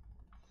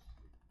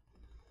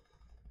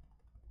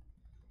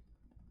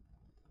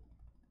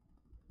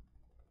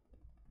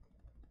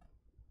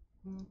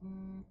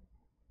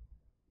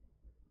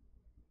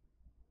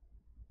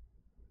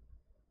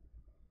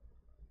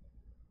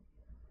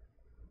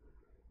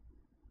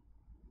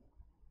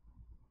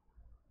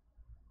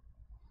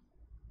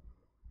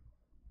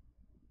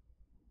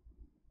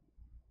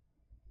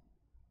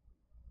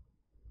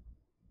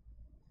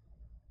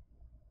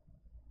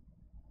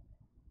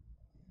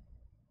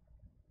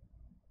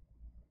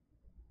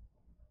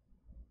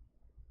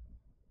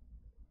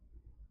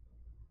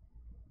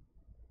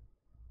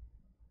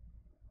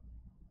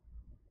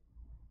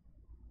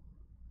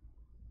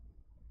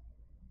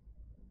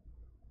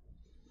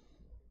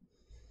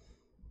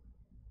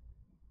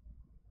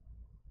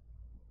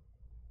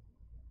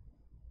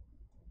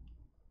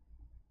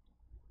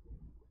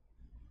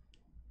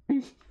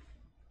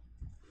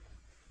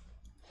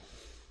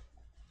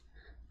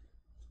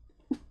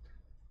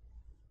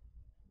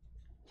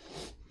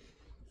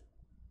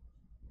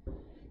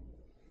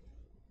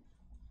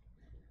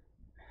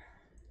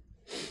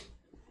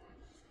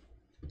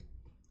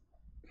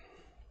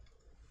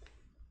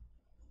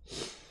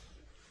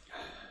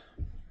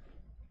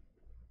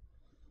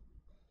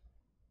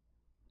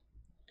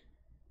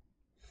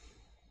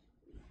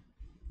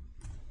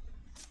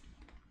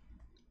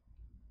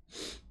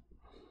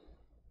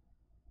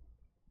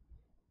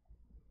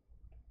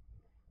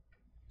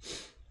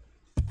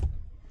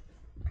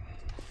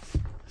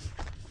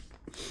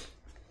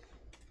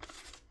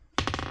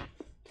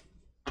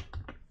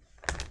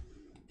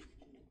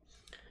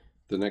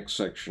 The next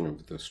section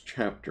of this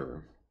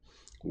chapter,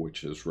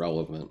 which is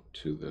relevant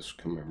to this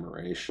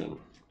commemoration,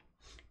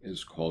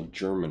 is called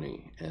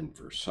Germany and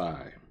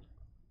Versailles.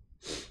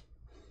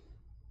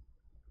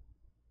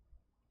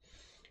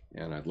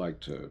 And I'd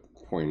like to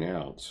point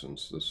out,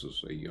 since this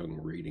is a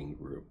Jung reading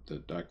group,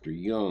 that Dr.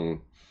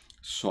 Jung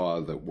saw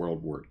that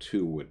World War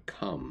II would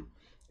come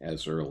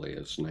as early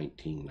as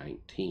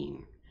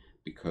 1919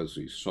 because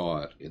he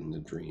saw it in the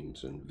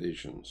dreams and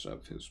visions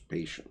of his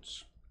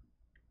patients.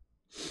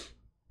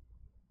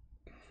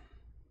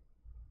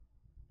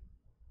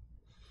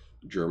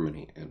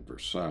 Germany and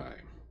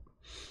Versailles.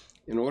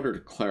 In order to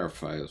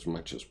clarify as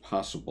much as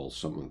possible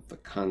some of the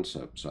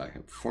concepts I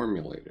have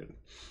formulated,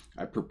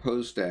 I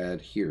propose to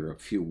add here a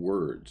few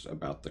words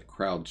about the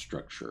crowd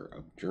structure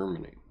of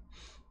Germany,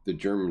 the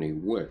Germany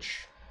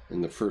which,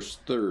 in the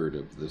first third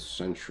of this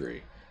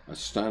century,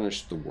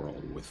 astonished the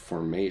world with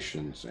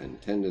formations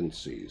and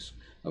tendencies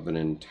of an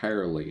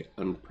entirely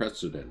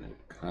unprecedented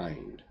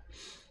kind,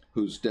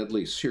 whose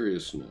deadly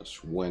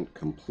seriousness went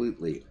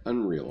completely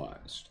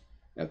unrealized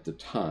at the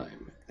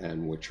time,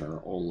 and which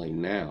are only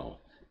now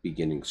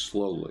beginning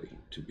slowly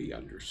to be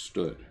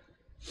understood.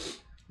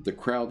 The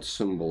crowd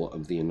symbol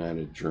of the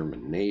United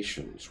German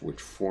Nations,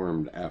 which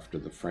formed after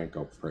the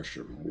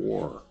Franco-Prussian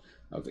War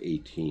of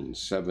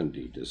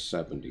 1870 to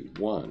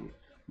 71,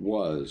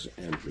 was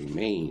and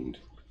remained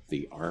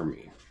the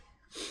army.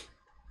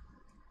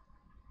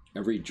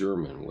 Every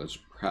German was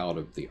proud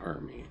of the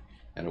army,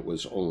 and it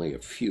was only a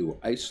few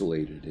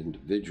isolated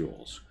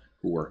individuals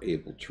who were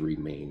able to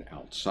remain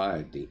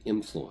outside the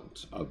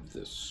influence of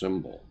this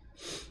symbol.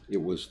 It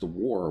was the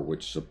war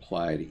which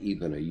supplied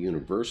even a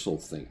universal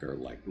thinker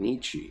like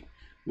Nietzsche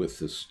with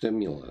the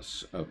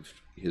stimulus of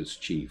his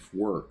chief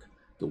work,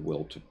 The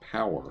Will to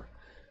Power.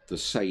 The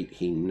sight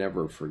he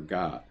never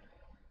forgot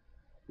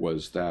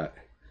was that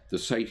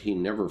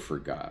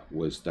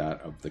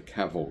of the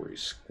cavalry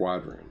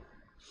squadron.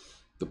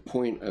 The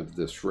point of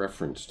this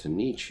reference to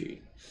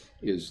Nietzsche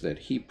is that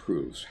he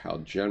proves how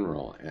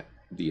general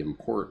the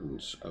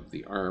importance of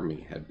the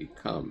army had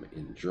become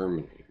in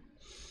Germany,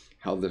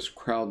 how this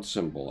crowd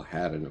symbol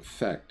had an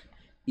effect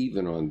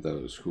even on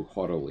those who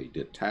haughtily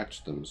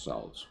detached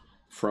themselves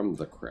from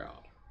the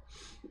crowd.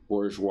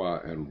 Bourgeois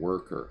and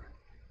worker,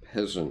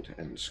 peasant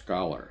and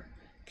scholar,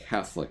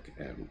 Catholic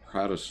and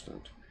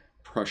Protestant,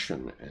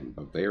 Prussian and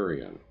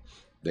Bavarian,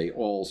 they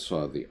all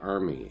saw the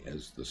army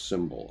as the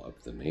symbol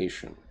of the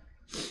nation.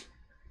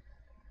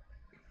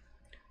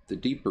 The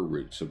deeper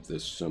roots of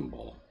this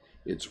symbol,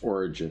 its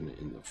origin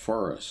in the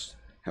forest,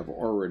 have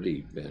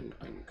already been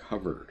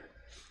uncovered.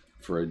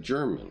 For a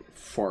German,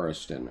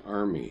 forest and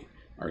army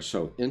are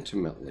so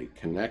intimately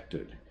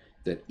connected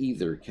that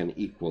either can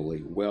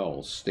equally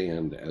well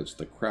stand as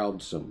the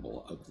crowd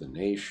symbol of the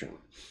nation.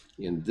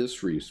 In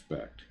this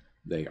respect,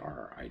 they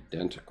are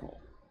identical.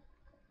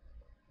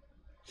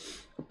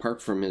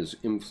 Apart from its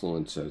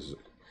influence as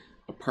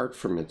a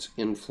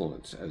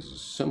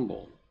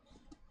symbol,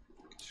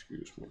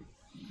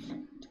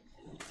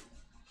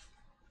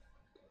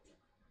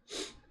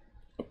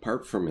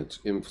 Apart from its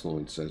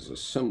influence as a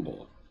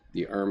symbol,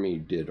 the army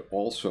did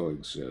also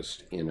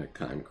exist in a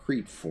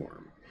concrete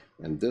form,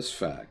 and this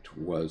fact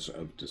was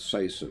of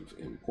decisive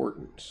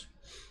importance.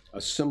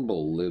 A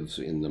symbol lives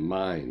in the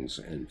minds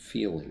and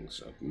feelings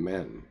of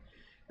men,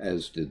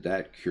 as did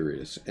that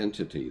curious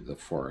entity, the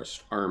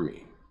forest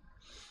army.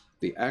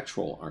 The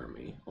actual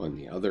army, on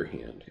the other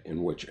hand,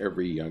 in which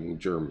every young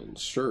German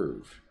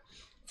served,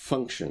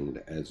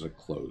 functioned as a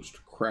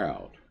closed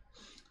crowd.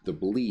 The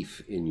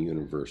belief in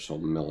universal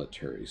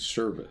military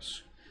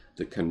service,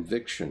 the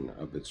conviction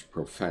of its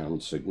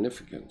profound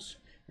significance,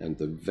 and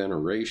the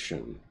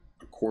veneration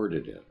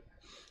accorded it,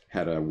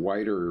 had a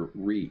wider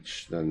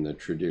reach than the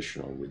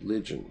traditional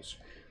religions,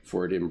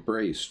 for it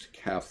embraced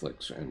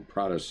Catholics and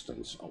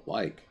Protestants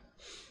alike.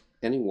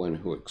 Anyone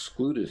who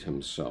excluded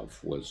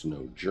himself was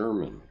no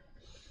German.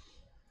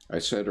 I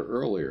said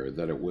earlier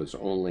that it was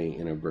only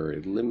in a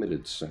very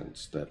limited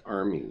sense that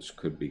armies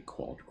could be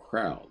called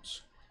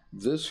crowds.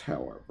 This,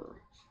 however,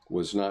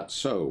 was not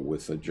so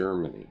with a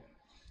Germany.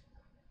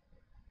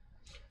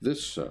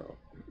 This,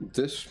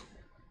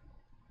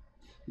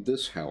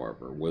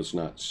 however, was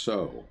not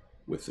so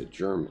with a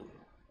German.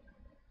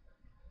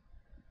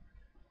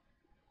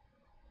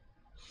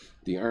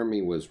 The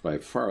army was by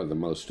far the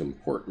most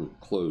important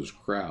closed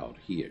crowd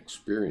he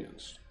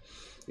experienced.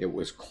 It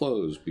was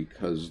closed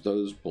because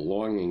those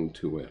belonging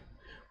to it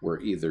were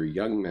either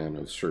young men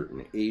of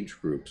certain age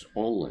groups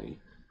only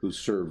who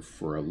served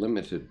for a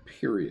limited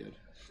period,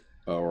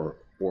 or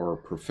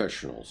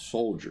professional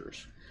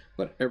soldiers,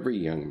 but every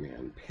young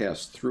man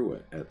passed through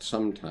it at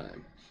some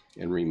time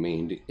and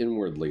remained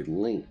inwardly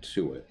linked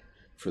to it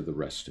for the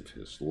rest of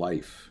his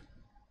life.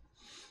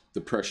 The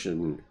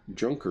Prussian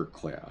Junker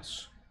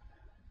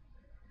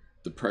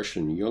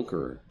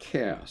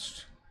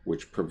caste,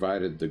 which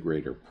provided the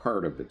greater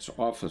part of its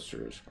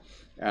officers,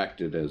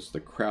 acted as the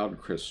crowd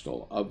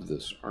crystal of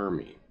this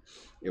army.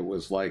 It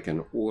was like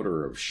an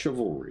order of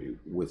chivalry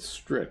with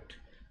strict,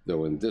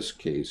 though in this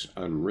case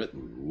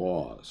unwritten,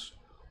 laws,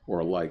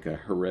 or like a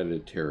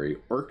hereditary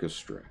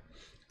orchestra,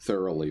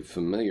 thoroughly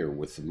familiar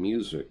with the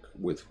music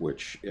with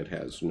which it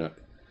has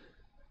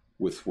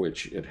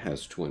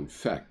to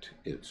infect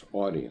its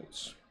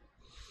audience.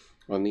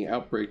 On the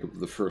outbreak of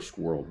the First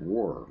World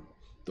War,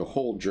 the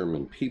whole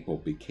German people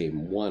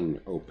became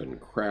one open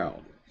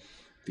crowd.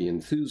 The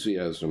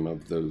enthusiasm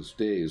of those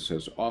days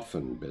has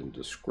often been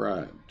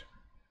described.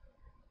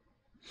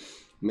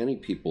 Many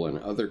people in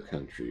other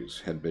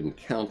countries had been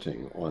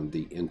counting on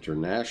the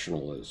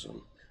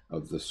internationalism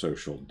of the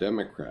Social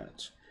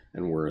Democrats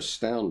and were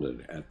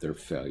astounded at their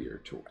failure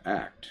to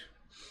act.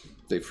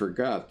 They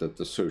forgot that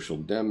the Social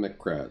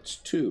Democrats,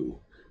 too,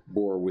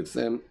 bore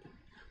within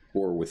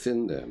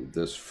them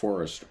this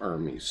forest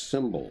army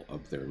symbol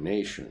of their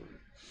nation,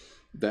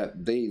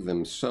 that they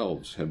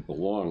themselves had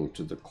belonged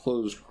to the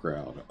closed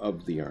crowd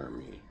of the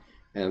army,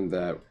 and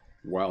that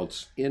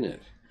whilst in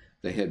it,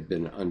 they had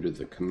been under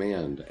the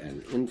command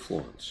and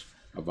influence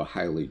of a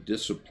highly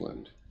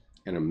disciplined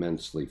and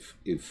immensely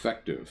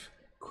effective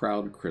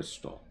crowd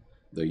crystal,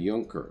 the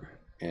Junker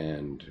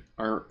and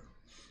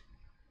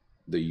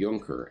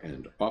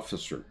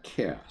officer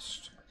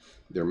caste.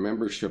 Their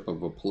membership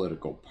of a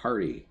political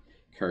party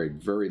carried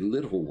very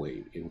little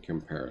weight in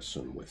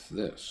comparison with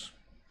this.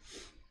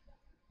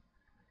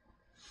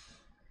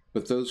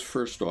 But those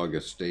first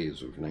August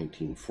days of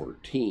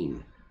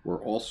 1914 were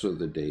also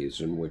the days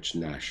in which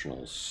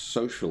National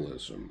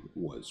Socialism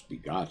was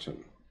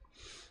begotten.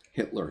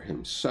 Hitler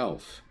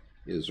himself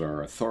is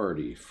our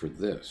authority for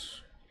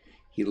this.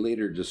 He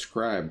later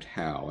described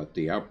how, at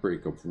the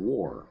outbreak of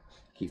war,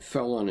 he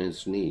fell on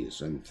his knees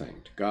and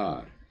thanked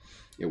God.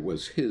 It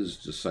was his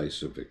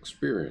decisive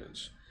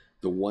experience,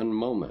 the one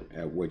moment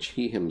at which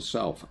he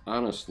himself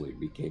honestly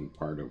became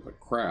part of a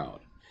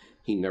crowd.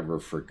 He never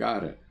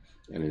forgot it,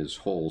 and his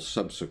whole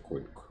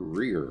subsequent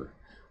career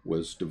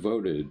was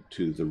devoted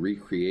to the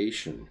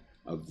recreation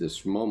of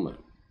this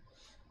moment.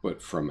 But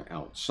from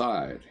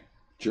outside,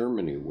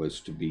 Germany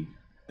was to be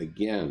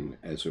again,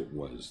 as it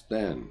was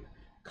then,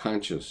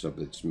 conscious of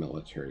its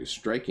military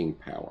striking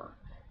power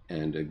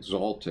and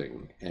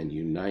exulting and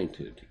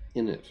united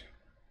in it.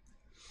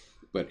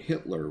 But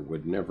Hitler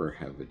would never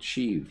have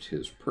achieved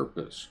his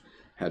purpose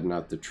had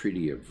not the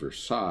Treaty of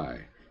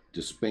Versailles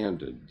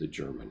disbanded the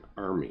German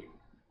army.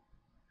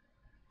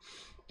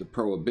 The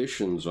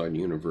prohibitions on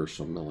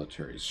universal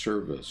military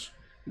service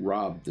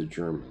robbed the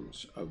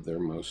Germans of their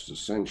most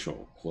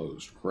essential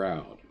closed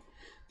crowd.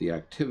 The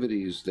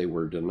activities they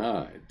were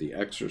denied, the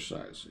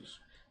exercises,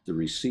 the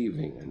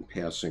receiving and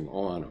passing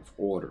on of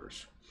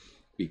orders,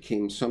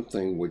 became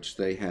something which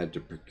they had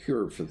to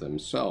procure for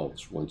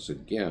themselves once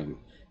again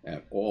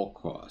at all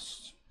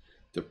costs.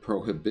 The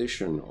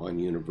prohibition on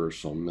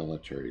universal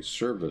military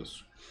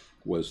service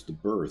was the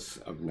birth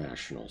of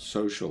National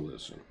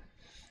Socialism.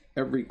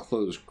 Every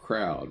closed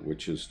crowd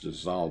which is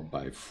dissolved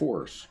by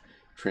force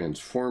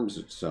transforms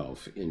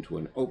itself into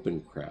an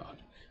open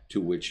crowd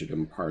to which it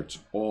imparts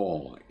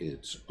all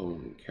its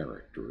own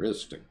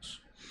characteristics.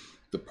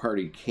 The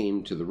party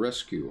came to the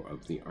rescue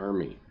of the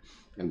army,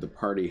 and the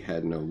party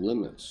had no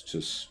limits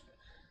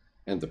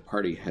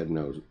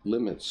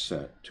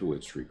set to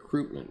its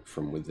recruitment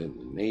from within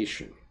the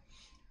nation.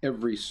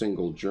 Every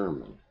single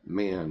German,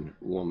 man,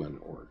 woman,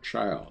 or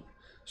child,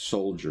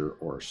 soldier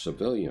or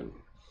civilian,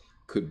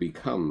 could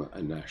become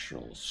a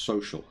National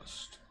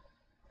Socialist.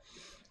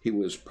 He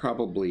was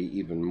probably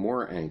even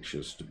more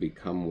anxious to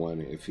become one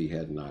if he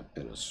had not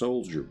been a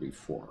soldier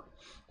before,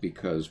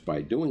 because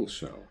by doing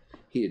so,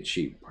 he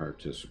achieved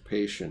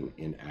participation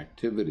in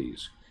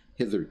activities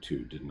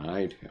hitherto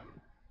denied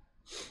him.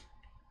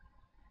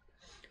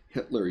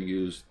 Hitler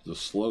used the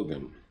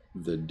slogan,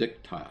 the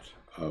Diktat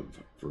of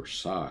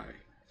Versailles,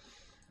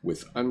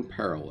 with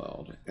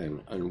unparalleled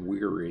and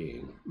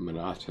unwearying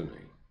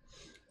monotony,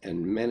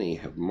 and many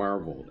have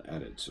marveled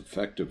at its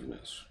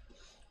effectiveness.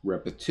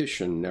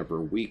 Repetition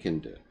never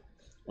weakened it.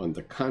 On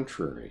the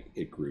contrary,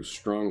 it grew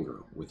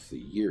stronger with the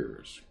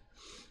years.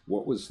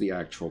 What was the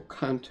actual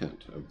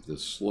content of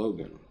this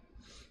slogan?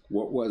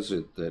 What was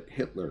it that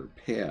Hitler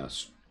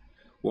passed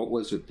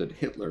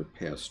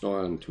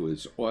on to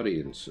his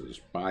audiences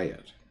by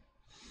it?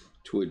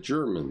 To a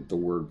German, the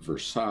word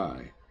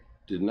Versailles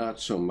did not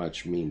so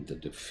much mean the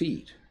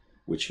defeat,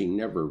 which he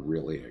never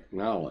really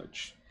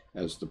acknowledged,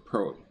 as the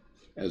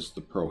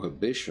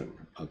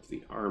prohibition of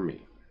the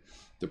army,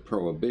 the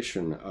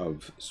prohibition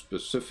of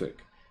specific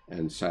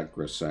and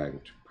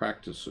sacrosanct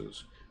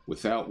practices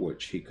without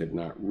which he could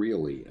not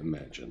really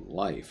imagine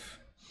life.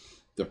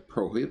 The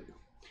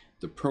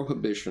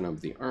prohibition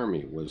of the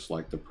army was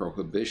like the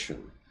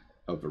prohibition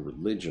of a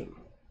religion.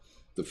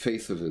 The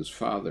faith of his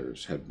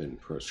fathers had been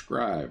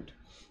proscribed,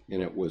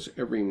 and it was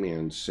every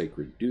man's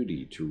sacred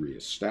duty to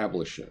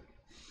reestablish it.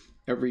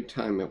 Every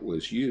time it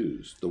was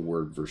used, the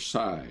word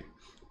Versailles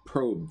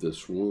probed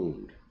this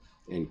wound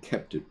and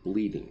kept it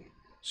bleeding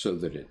so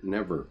that it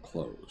never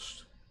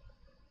closed.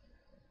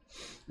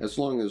 As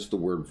long as the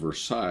word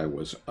Versailles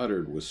was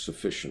uttered with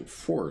sufficient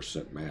force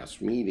at mass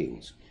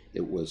meetings,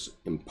 it was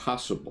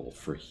impossible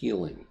for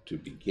healing to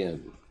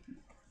begin.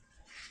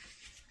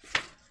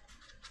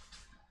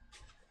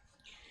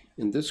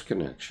 In this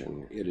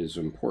connection, it is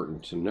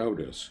important to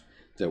notice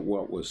that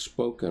what was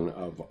spoken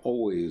of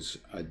always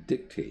a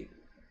dictate.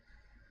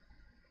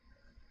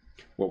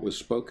 What was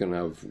spoken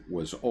of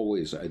was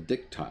always a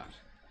diktat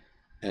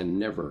and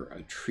never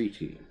a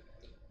treaty.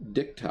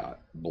 Diktat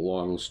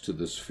belongs to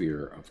the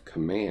sphere of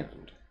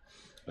command,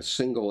 a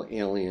single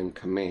alien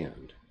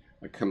command,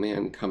 a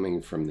command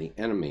coming from the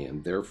enemy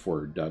and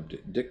therefore dubbed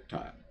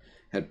diktat,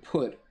 had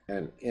put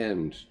an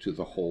end to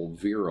the whole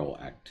virile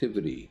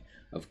activity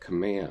of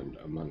command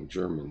among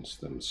Germans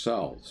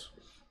themselves,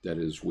 that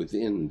is,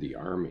 within the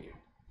army.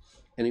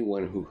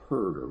 Anyone who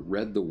heard or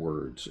read the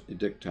words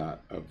diktat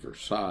of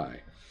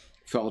Versailles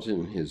felt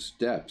in his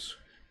depths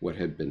what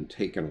had been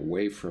taken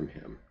away from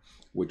him,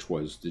 which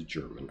was the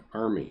German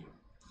army.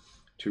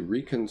 To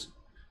reconstitute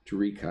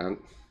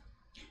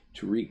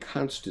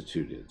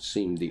it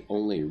seemed the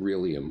only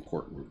really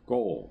important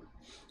goal.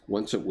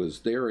 Once it was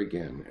there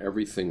again,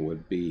 everything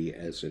would be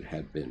as it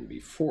had been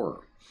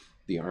before.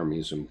 The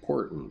army's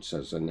importance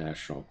as a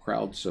national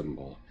crowd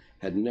symbol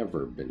had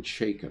never been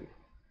shaken.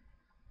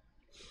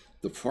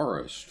 The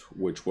forest,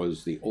 which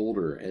was the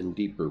older and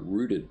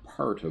deeper-rooted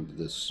part of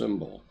this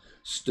symbol,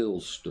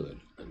 still stood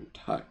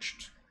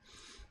untouched.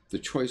 The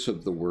choice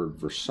of the word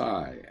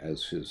Versailles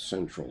as his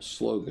central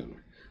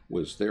slogan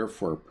was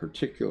therefore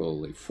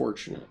particularly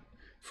fortunate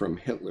from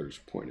Hitler's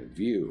point of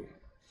view.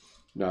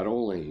 Not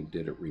only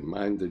did it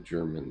remind the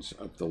Germans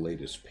of the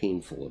latest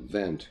painful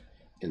event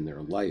in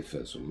their life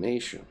as a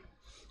nation,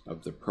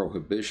 of the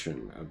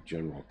prohibition of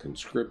general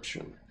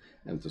conscription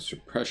and the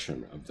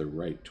suppression of the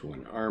right to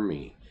an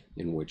army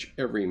in which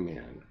every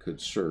man could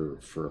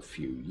serve for a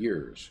few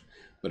years,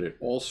 but it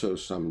also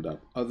summed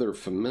up other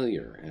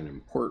familiar and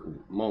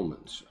important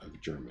moments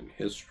of German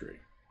history.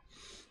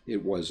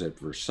 It was at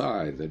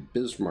Versailles that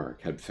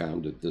Bismarck had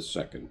founded the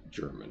Second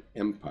German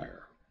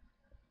Empire.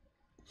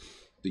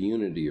 The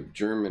unity of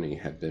Germany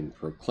had been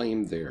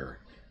proclaimed there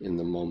in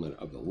the moment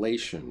of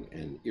elation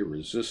and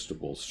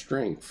irresistible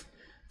strength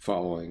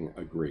following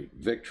a great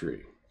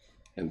victory,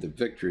 and the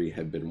victory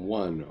had been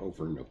won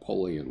over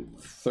Napoleon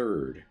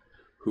III,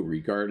 who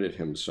regarded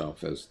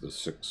himself as the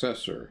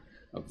successor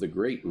of the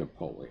great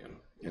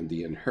Napoleon and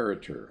the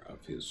inheritor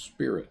of his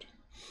spirit,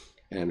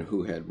 and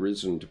who had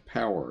risen to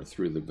power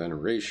through the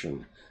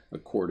veneration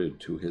accorded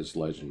to his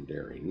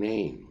legendary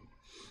name.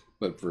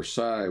 But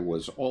Versailles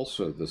was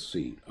also the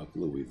seat of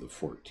Louis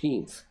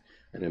XIV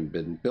and had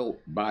been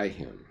built by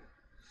him.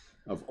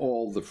 Of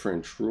all the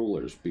French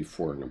rulers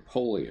before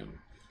Napoleon,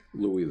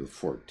 Louis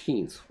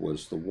XIV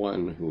was the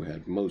one who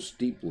had most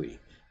deeply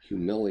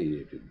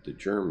humiliated the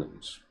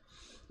Germans.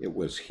 It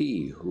was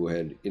he who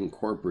had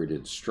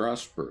incorporated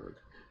Strasbourg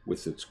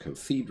with its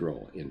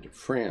cathedral into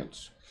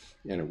France,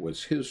 and it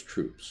was his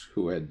troops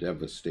who had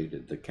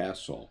devastated the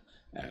castle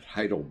at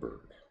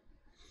Heidelberg.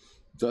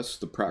 Thus,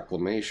 the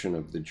proclamation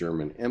of the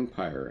German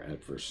Empire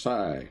at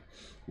Versailles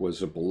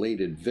was a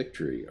belated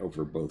victory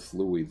over both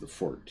Louis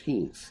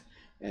XIV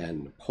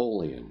and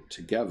Napoleon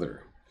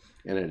together,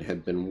 and it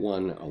had been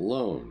won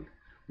alone,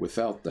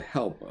 without the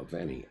help of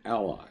any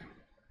ally.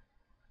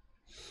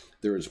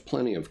 There is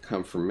plenty of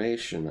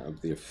confirmation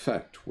of the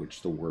effect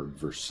which the word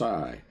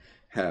Versailles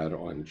had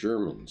on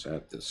Germans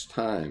at this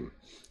time,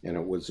 and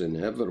it was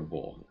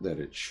inevitable that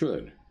it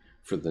should,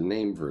 for the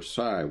name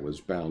Versailles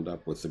was bound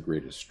up with the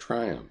greatest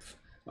triumph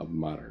of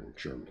modern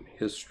German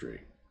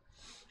history.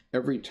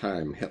 Every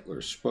time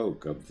Hitler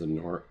spoke of the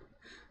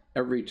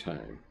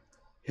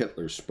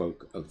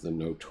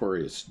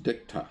notorious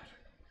diktat,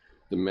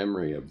 the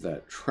memory of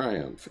that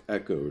triumph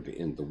echoed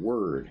in the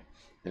word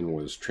and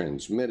was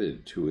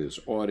transmitted to his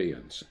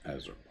audience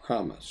as a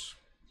promise.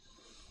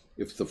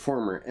 If the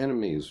former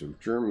enemies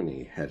of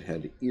Germany had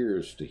had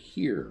ears to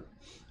hear,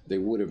 they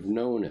would have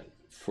known it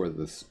for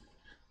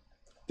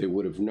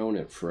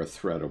a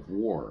threat of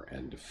war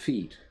and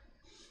defeat.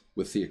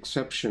 With the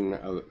exception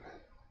of,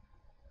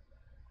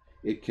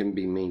 it can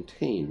be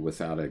maintained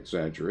without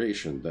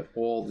exaggeration that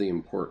all the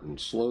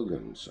important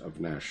slogans of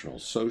National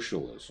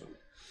Socialism,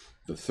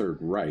 the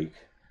Third Reich,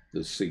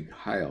 the Sieg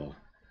Heil,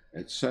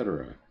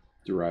 etc.,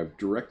 derived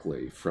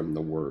directly from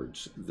the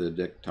words the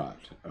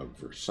diktat of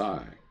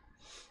Versailles.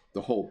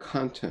 The whole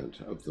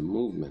content of the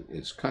movement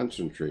is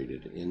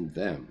concentrated in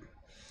them,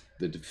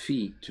 the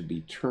defeat to be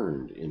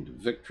turned into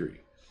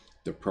victory,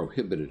 the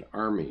prohibited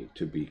army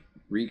to be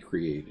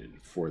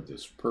recreated for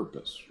this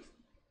purpose.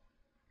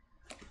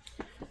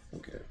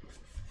 Okay,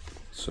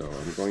 so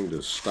I'm going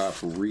to stop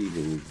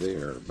reading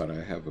there, but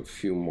I have a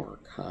few more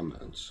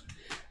comments.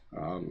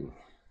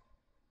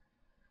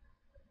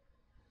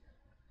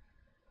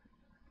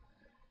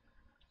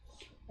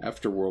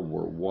 After World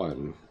War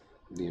I,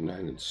 the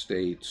United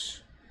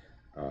States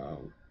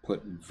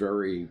put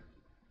very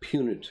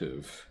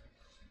punitive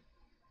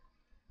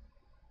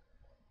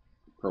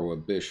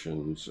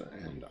prohibitions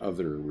and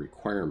other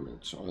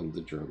requirements on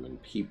the German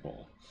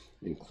people,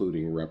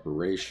 including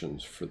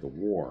reparations for the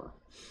war.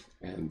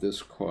 And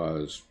this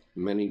caused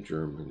many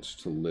Germans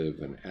to live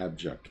in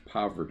abject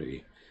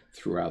poverty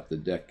throughout the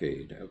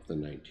decade of the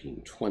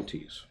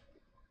 1920s.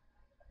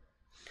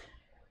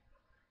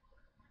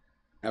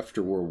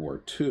 After World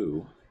War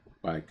II,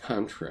 by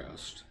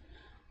contrast,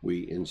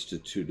 we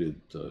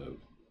instituted the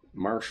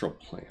Marshall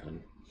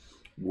Plan,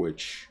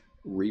 which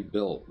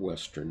rebuilt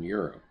Western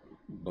Europe,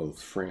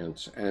 both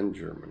France and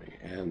Germany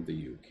and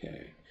the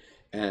UK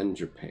and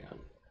Japan.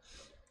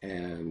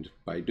 And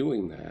by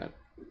doing that,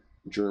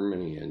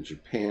 Germany and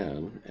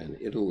Japan and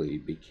Italy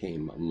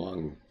became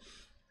among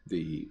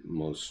the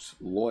most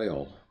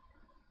loyal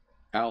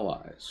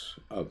allies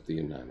of the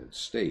United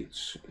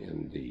States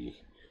in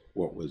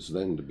what was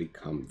then to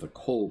become the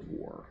Cold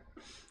War.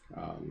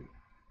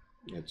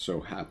 It so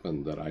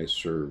happened that I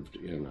served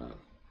in a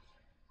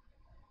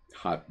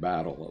hot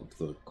battle of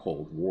the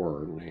Cold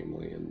War,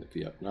 namely in the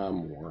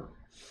Vietnam War.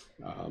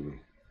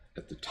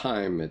 At the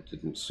time, it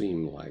didn't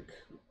seem like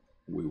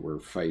we were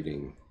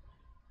fighting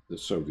the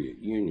Soviet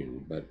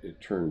Union, but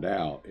it turned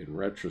out, in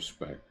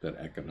retrospect, that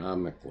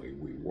economically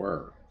we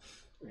were.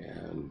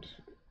 And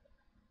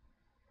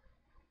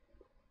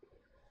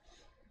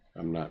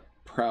I'm not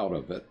proud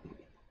of it.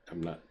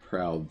 I'm not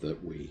proud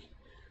that we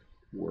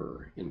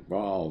were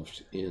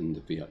involved in the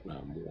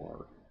Vietnam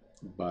War,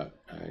 but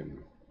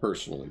I'm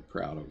personally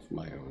proud of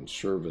my own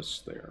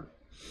service there.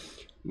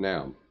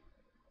 Now,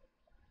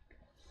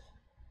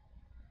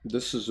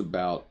 this is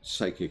about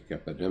psychic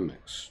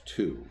epidemics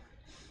too.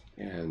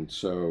 And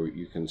so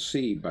you can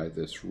see by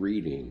this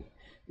reading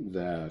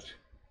that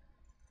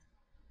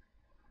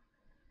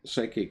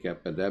psychic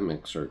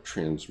epidemics are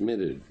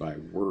transmitted by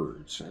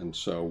words. And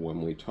so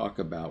when we talk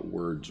about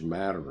words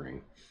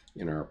mattering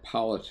in our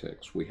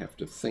politics, we have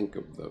to think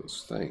of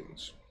those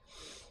things.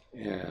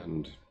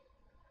 And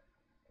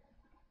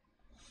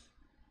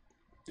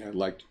I'd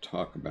like to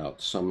talk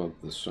about some of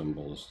the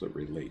symbols that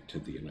relate to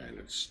the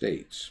United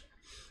States.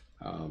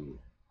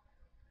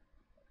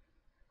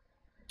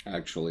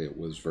 Actually, it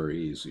was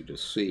very easy to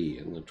see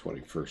in the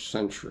 21st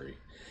century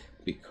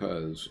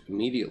because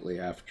immediately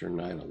after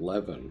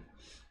 9/11,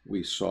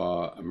 we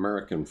saw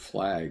American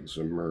flags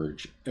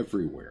emerge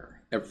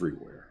everywhere.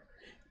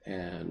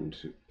 And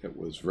it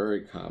was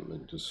very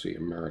common to see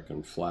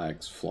American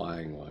flags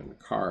flying on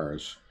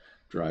cars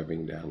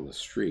driving down the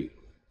street.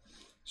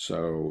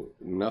 So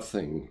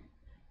nothing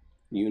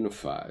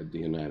unified the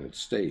United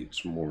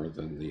States more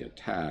than the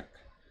attack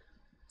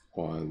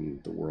on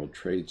the World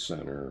Trade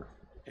Center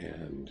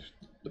and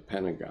the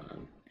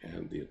Pentagon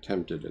and the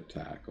attempted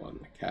attack on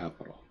the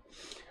Capitol.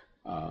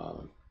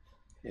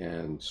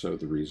 And so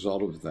the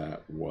result of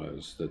that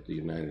was that the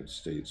United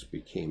States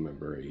became a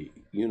very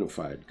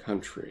unified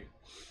country.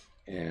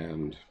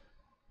 And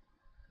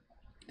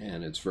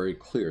it's very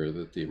clear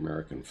that the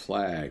American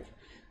flag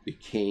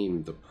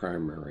became the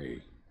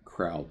primary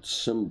crowd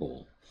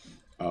symbol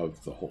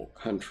of the whole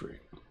country.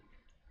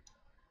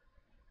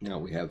 Now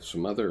we have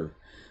some other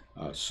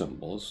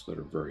symbols that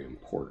are very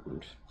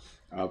important.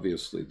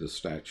 Obviously, the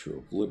Statue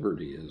of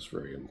Liberty is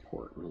very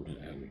important,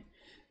 and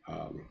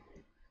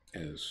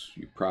as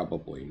you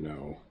probably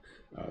know,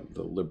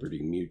 the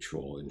Liberty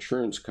Mutual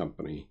Insurance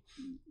Company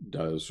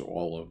does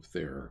all of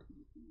their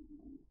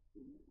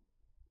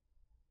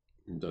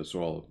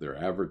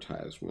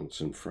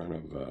advertisements in front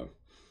of a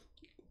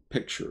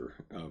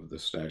picture of the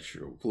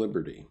Statue of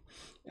Liberty,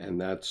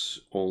 and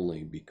that's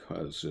only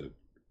because it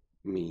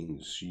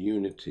means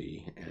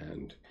unity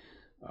and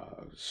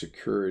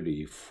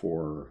security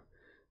for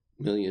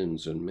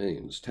millions and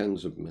millions,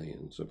 tens of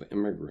millions of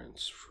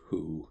immigrants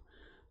who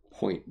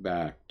point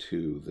back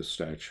to the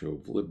Statue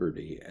of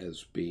Liberty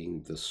as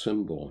being the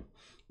symbol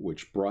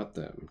which brought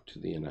them to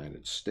the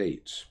United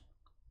States.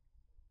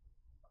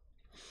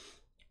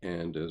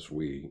 And as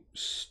we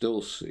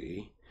still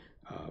see,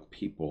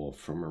 people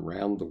from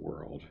around the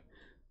world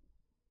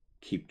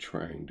keep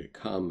trying to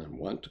come and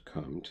want to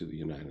come to the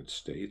United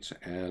States,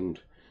 and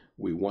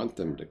we want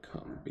them to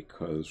come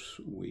because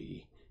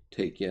we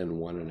take in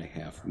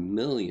 1.5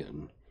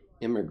 million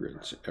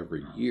immigrants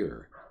every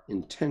year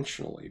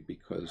intentionally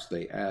because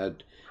they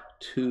add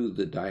to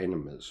the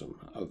dynamism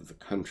of the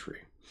country.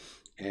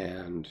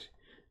 And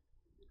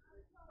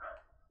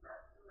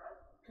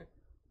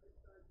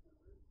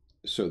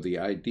so the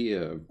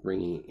idea of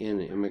bringing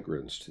in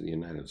immigrants to the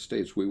United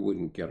States, we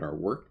wouldn't get our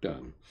work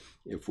done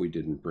if we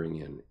didn't bring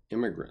in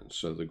immigrants.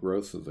 So the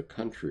growth of the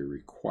country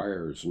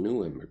requires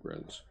new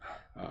immigrants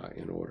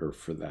in order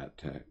for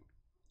that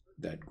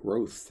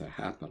growth to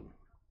happen.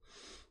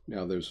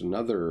 Now there's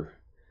another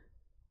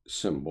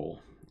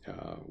symbol,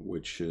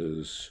 which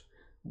is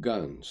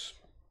guns.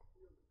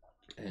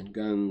 And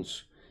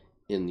guns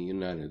in the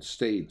United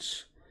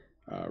States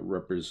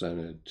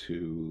represented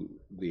to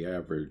the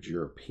average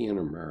European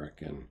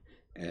American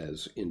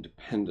as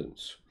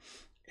independence.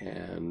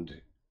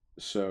 And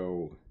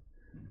so,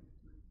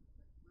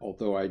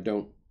 although I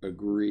don't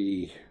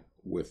agree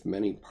with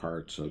many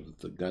parts of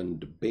the gun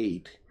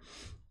debate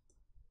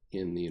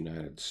in the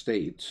United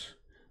States,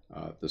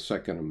 the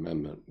Second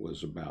Amendment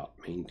was about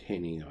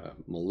maintaining a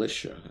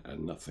militia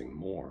and nothing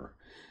more.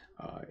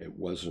 It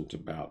wasn't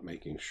about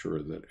making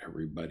sure that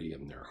everybody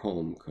in their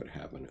home could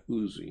have an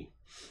Uzi.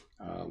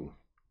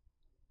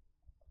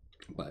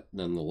 But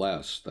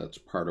nonetheless, that's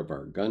part of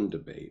our gun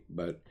debate.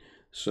 But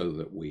so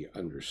that we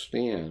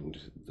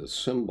understand the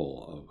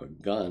symbol of a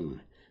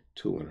gun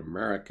to an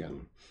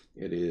American,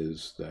 it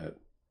is that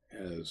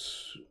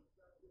as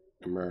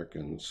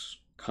Americans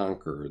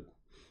conquered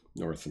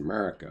North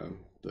America,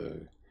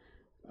 the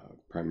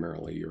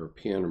primarily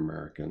European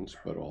Americans,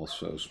 but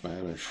also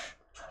Spanish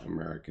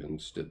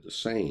Americans did the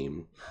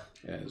same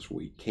as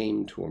we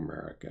came to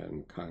America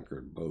and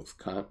conquered both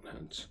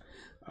continents.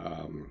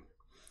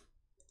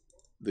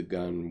 The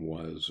gun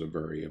was a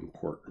very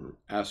important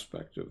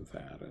aspect of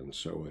that, and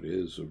so it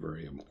is a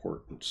very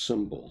important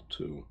symbol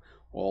to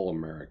all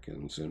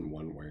Americans in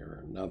one way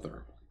or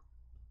another.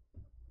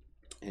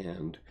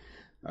 And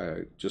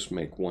just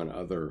make one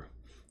other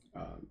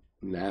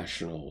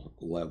national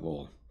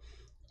level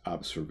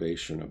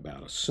observation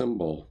about a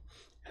symbol,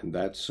 and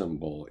that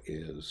symbol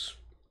is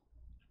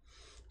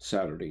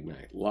Saturday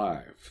Night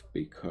Live,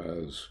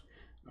 because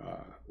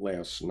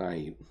last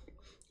night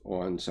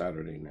on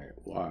Saturday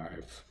Night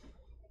Live,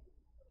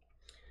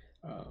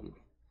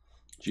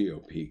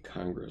 GOP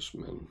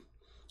Congressman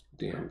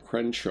Dan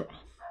Crenshaw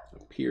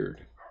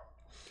appeared,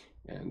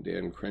 and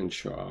Dan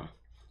Crenshaw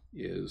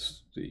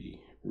is the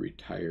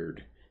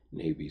retired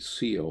Navy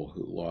SEAL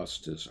who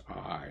lost his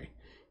eye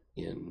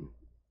in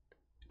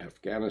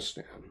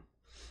Afghanistan.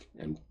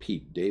 And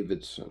Pete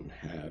Davidson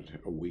had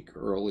a week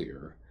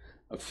earlier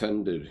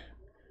offended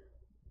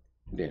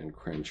Dan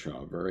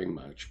Crenshaw very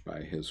much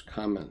by his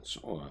comments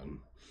on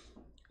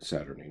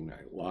Saturday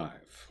Night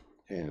Live.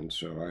 And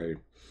so I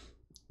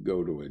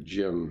go to a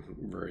gym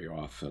very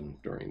often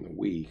during the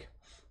week,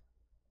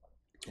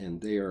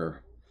 and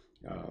there,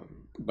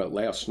 but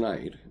last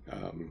night,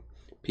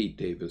 Pete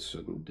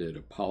Davidson did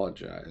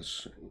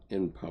apologize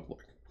in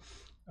public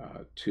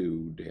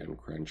to Dan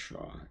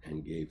Crenshaw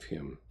and gave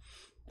him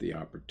the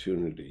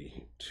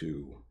opportunity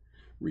to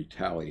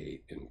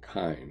retaliate in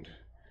kind,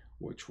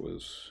 which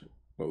was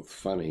both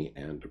funny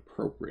and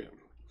appropriate.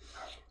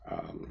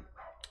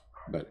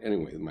 But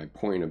anyway, my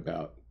point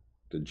about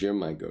the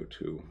gym I go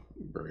to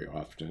very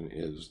often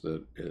is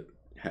that it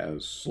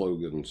has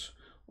slogans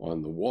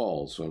on the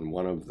walls, and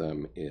one of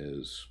them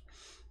is,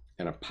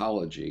 "An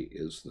apology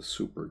is the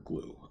super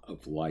glue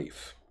of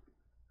life."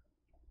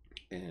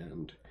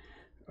 And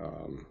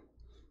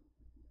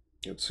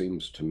it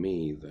seems to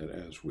me that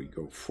as we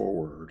go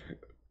forward,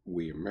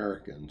 we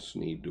Americans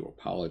need to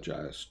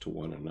apologize to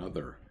one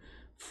another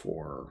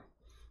for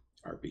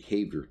our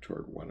behavior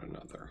toward one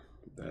another.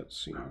 That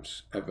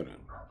seems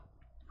evident.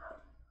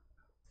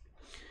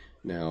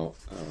 Now,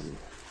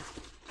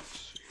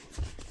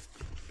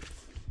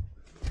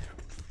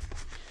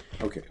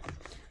 okay,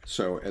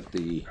 so at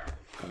the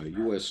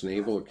U.S.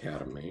 Naval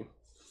Academy,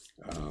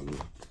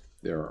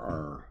 there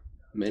are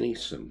many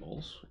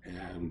symbols,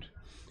 and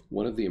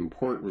one of the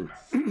important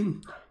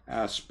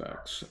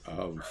aspects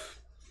of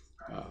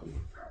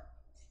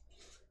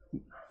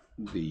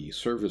the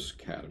service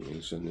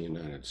academies in the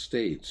United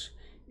States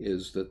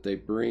is that they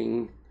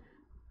bring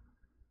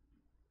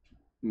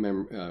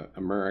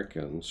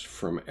Americans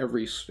from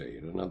every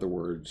state. In other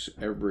words,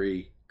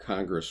 every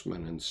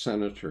congressman and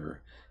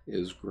senator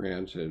is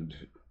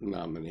granted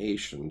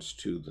nominations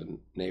to the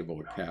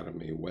Naval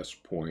Academy,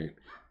 West Point,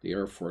 the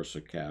Air Force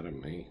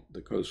Academy,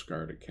 the Coast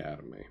Guard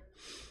Academy,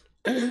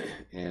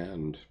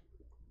 and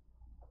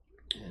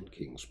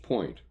Kings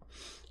Point.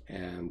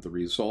 And the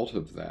result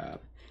of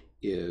that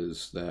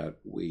is that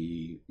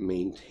we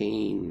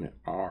maintain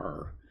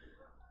our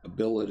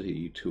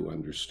ability to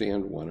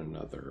understand one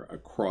another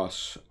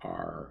across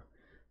our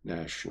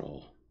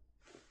national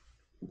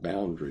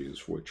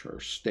boundaries, which are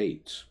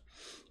states.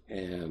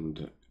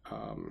 And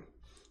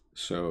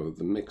so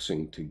the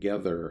mixing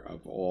together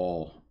of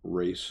all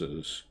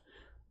races,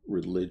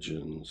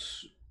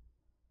 religions,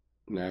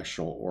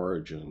 national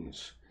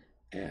origins,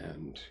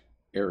 and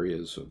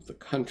areas of the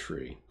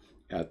country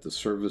at the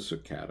service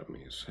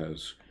academies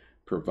has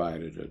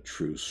provided a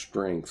true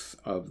strength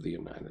of the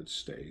United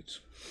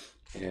States.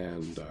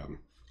 And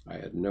I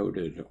had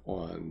noted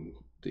on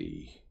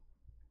the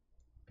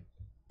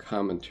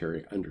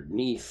commentary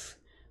underneath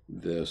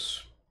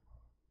this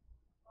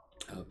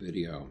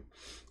video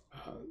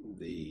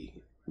the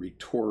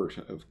retort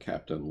of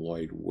Captain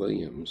Lloyd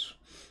Williams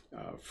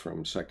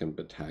from 2nd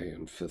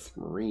Battalion, 5th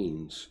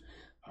Marines,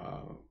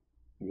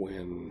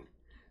 when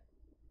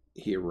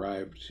he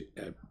arrived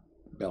at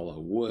Belleau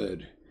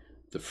Wood.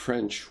 The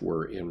French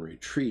were in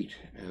retreat,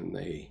 and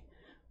they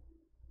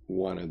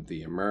wanted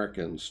the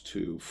Americans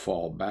to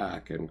fall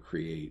back and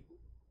create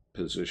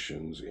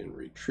positions in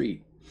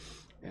retreat.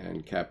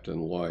 And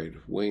Captain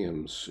Lloyd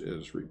Williams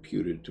is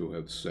reputed to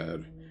have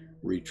said,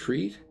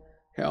 "Retreat?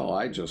 Hell,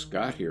 I just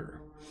got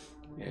here."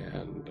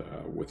 And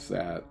with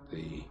that,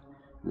 the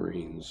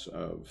Marines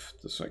of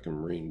the 2nd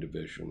Marine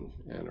Division,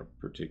 and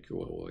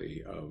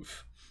particularly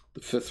of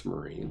the 5th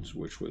Marines,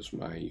 which was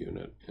my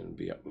unit in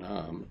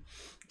Vietnam,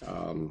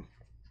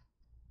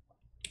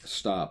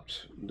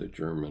 stopped the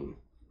German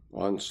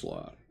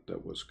onslaught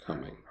that was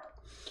coming.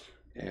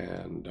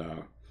 And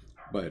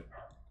but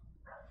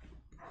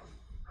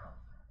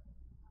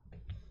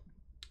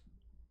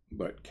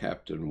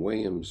Captain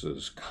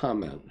Williams's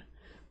comment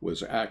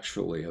was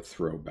actually a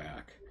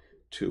throwback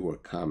to a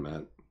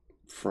comment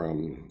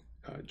from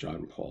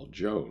John Paul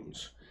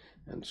Jones.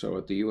 And so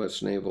at the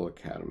U.S. Naval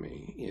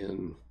Academy,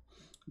 in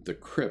the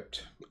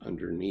crypt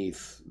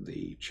underneath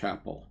the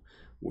chapel,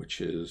 which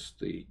is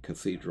the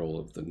Cathedral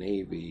of the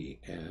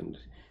Navy, and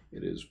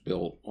it is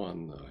built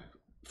on the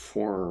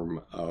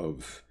form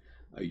of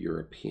a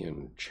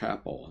European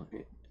chapel,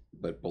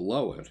 but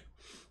below it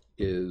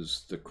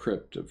is the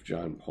crypt of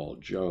John Paul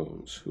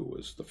Jones, who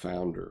was the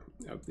founder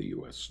of the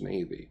U.S.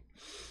 Navy.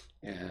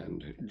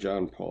 And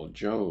John Paul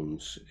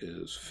Jones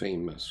is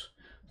famous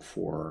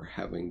for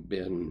having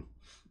been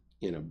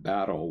in a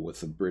battle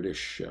with a British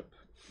ship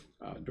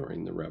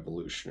during the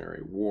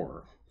Revolutionary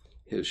War.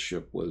 His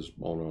ship was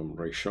Bonhomme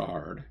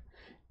Richard,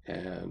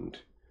 and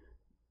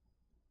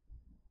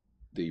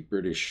the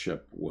British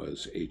ship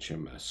was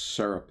HMS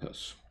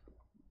Serapis.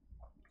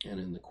 And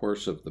in the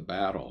course of the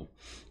battle,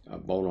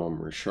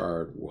 Bonhomme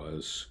Richard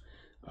was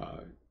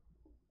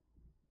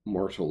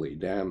mortally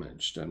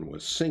damaged and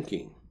was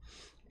sinking.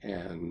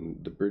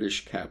 And the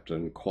British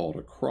captain called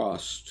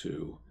across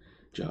to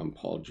John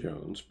Paul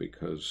Jones,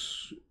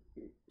 because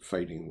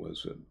fighting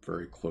was at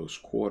very close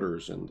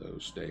quarters in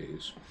those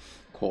days,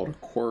 called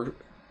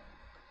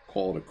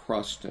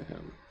across to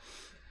him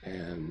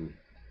and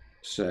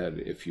said,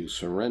 "If you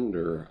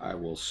surrender, I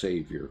will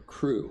save your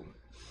crew."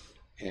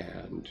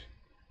 And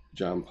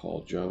John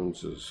Paul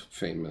Jones's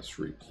famous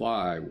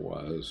reply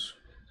was,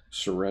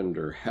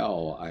 "Surrender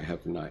hell, I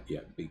have not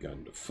yet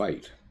begun to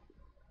fight."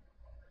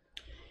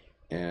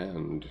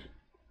 And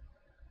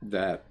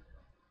that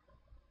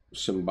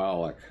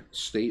symbolic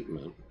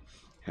statement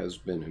has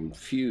been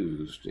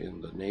infused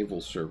in the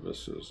naval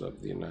services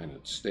of the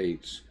United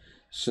States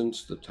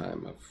since the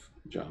time of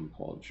John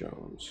Paul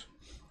Jones.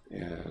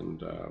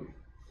 And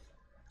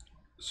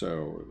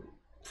so,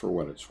 for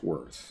what it's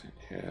worth.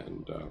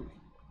 And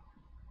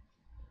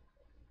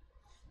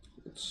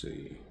let's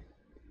see.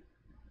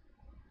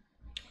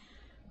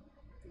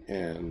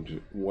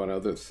 And one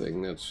other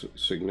thing that's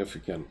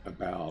significant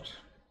about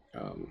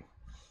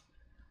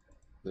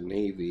the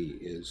Navy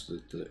is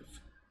that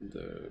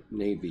the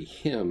Navy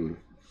hymn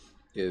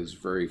is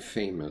very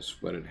famous,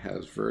 but it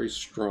has very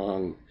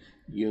strong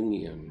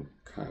Jungian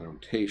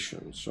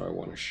connotations. So I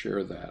want to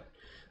share that.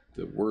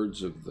 The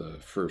words of the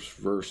first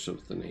verse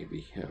of the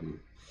Navy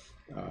hymn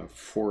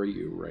for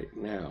you right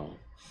now,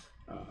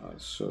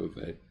 so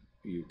that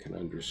you can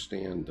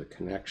understand the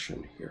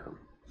connection here.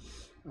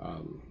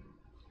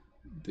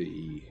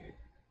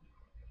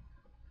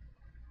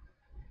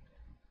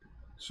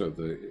 So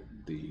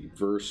the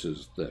verse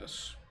is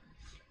this: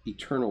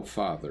 Eternal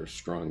Father,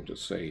 strong to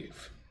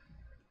save,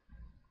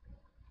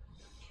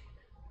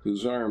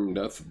 whose arm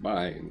doth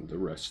bind the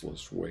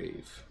restless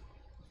wave,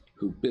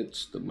 who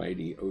bids the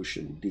mighty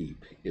ocean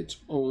deep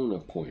its own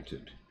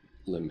appointed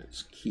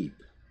limits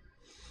keep.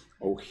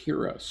 O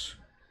hear us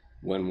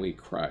when we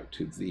cry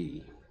to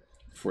thee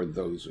for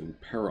those in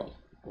peril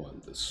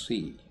on the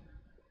sea.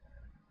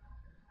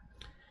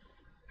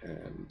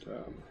 And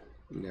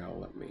now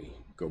let me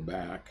go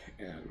back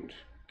and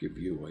give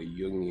you a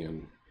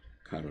Jungian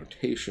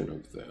connotation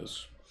of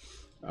this.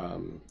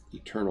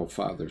 Eternal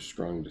Father,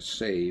 strong to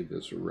save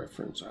is a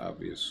reference,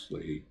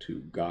 obviously,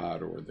 to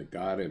God or the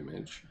God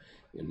image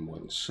in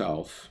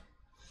oneself,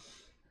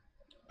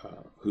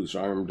 whose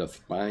arm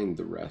doth bind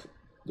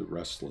the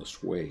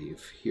restless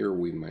wave. Here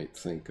we might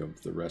think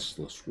of the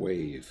restless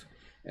wave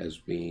as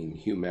being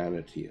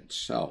humanity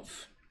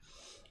itself,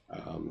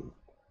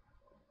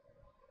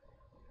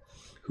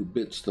 who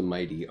bids the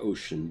mighty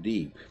ocean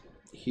deep.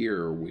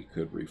 Here we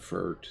could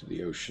refer to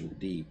the ocean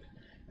deep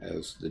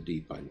as the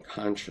deep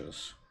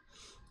unconscious,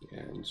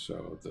 and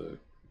so the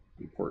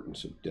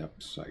importance of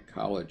depth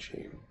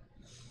psychology.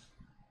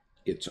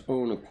 Its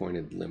own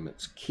appointed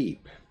limits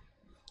keep.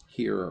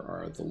 Here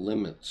are the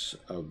limits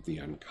of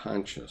the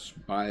unconscious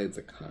by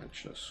the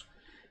conscious,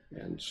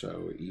 and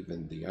so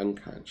even the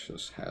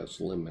unconscious has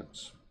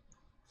limits.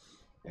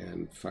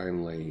 And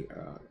finally,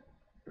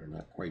 or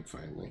not quite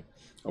finally,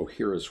 oh,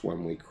 hear us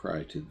when we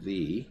cry to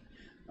thee.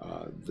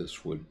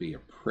 This would be a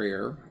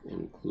prayer,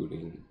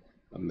 including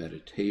a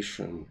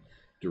meditation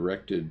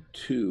directed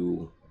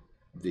to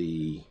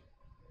the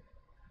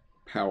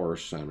power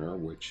center,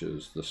 which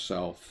is the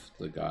self,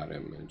 the God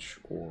image,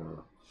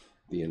 or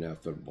the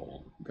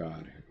ineffable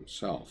God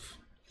himself.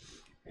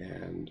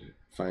 And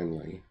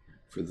finally,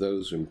 for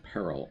those in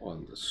peril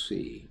on the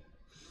sea.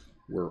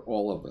 We're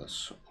all of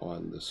us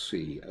on the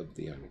sea of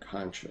the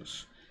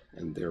unconscious,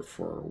 and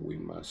therefore we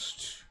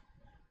must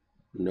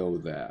know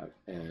that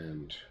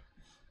and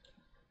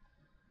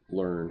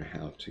learn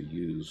how to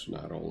use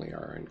not only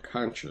our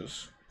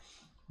unconscious,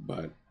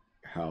 but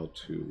how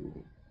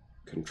to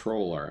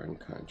control our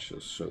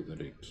unconscious so that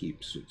it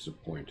keeps its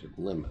appointed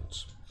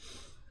limits.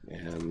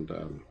 And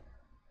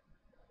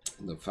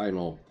the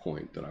final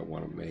point that I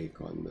want to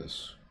make on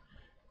this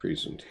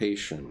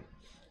presentation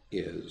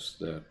is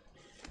that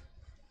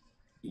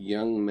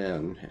young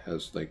men,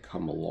 as they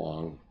come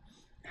along,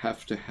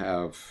 have to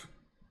have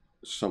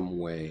some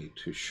way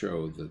to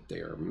show that they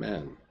are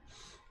men.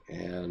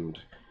 And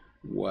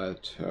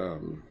what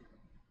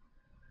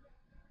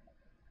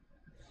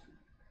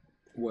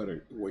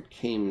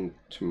came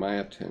to my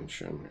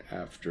attention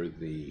after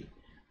the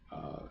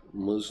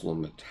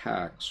Muslim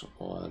attacks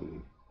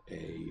on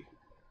a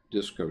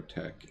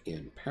discotheque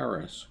in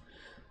Paris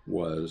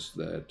was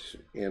that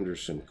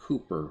Anderson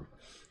Cooper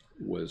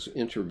was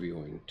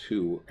interviewing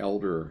two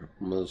elder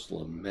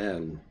Muslim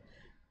men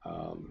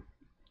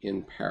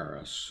in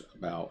Paris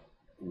about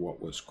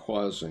what was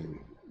causing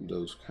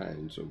those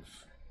kinds of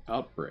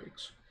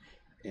outbreaks.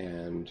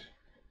 And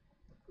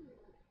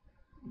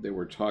they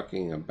were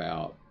talking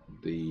about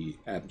the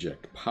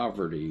abject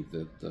poverty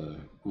that the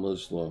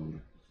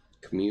Muslim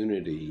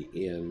community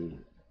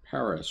in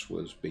Paris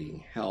was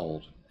being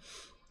held.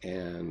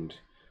 And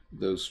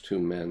those two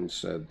men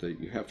said that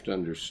you have to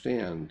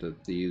understand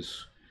that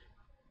these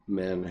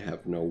men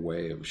have no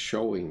way of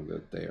showing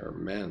that they are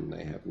men.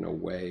 They have no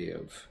way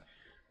of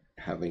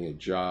having a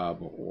job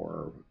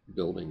or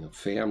building a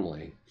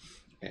family.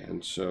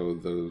 And so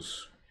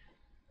those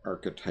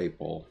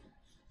archetypal,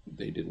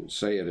 they didn't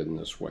say it in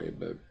this way,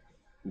 but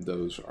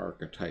those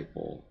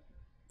archetypal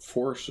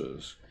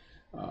forces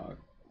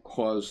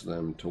cause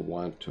them to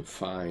want to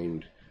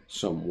find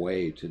some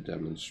way to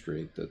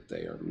demonstrate that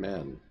they are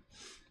men.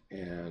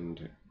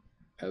 And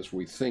as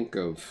we think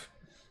of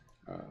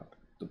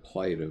the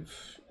plight of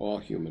all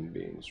human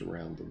beings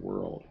around the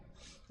world,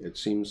 it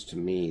seems to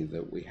me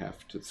that we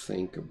have to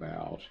think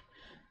about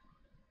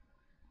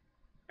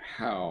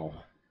how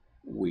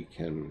we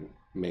can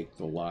make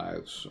the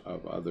lives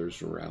of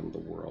others around the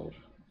world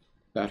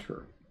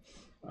better.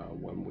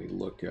 When we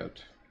look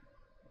at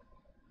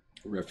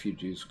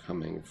refugees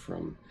coming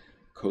from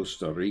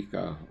Costa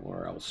Rica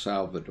or El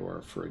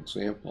Salvador, for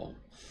example,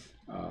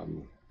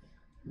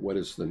 what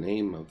does the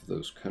name of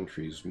those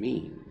countries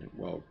mean?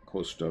 Well,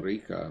 Costa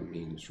Rica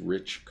means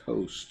rich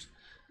coast,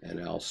 and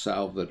El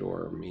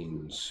Salvador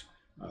means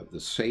the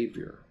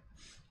savior.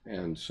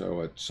 And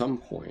so at some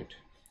point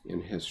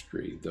in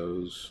history,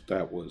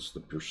 that was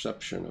the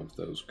perception of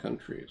those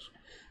countries.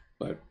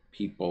 But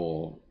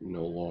people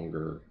no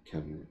longer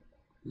can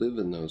live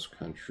in those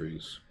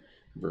countries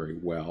very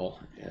well,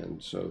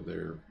 and so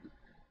they're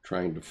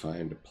trying to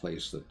find a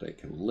place that they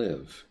can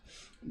live.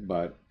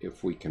 But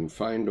if we can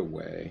find a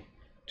way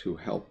to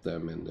help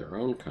them in their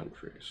own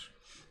countries,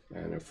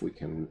 and if we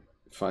can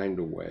find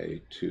a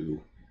way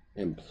to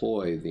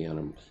employ the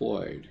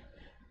unemployed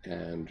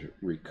and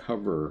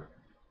recover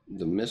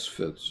the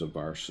misfits of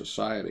our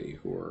society,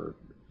 who are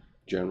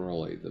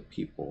generally the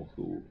people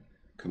who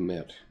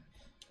commit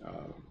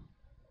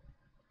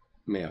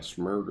mass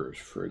murders,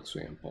 for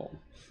example,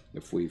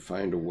 if we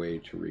find a way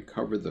to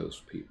recover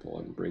those people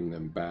and bring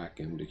them back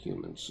into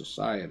human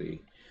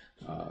society,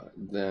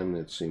 then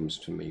it seems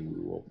to me we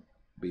will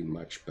be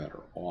much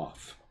better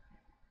off.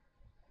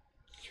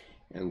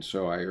 And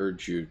so I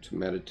urge you to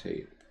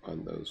meditate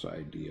on those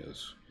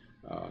ideas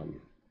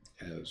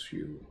as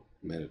you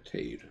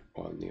meditate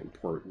on the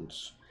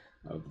importance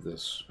of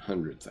this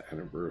 100th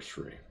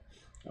anniversary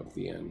of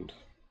the end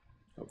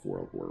of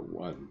World War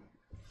I.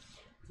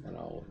 And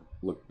I'll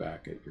look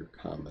back at your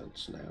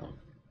comments now.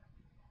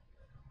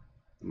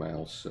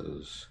 Miles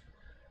says,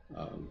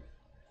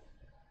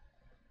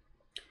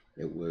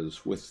 it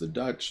was with the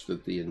Dutch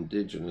that the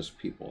indigenous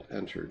people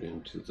entered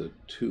into the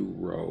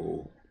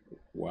two-row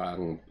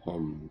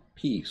wampum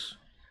peace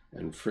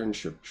and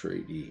friendship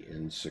treaty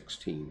in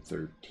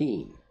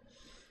 1613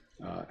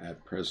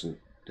 at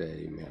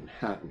present-day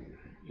Manhattan.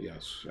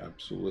 Yes,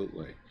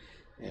 absolutely.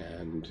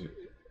 And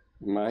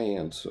my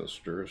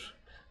ancestors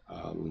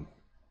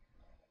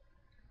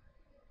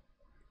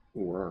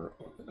were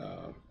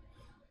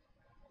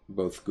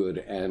both good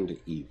and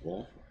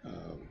evil.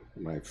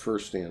 My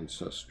first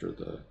ancestor,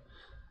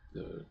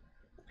 the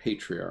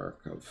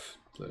patriarch of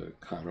the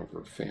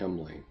Conover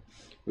family,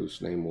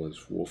 whose name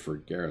was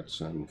Wolfert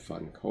Gerritsen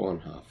von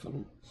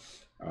Kohenhofen,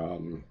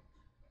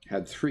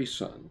 had three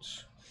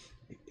sons.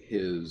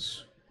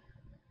 His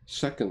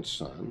second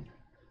son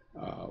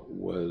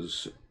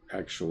was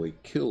actually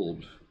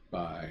killed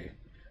by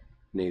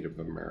Native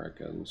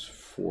Americans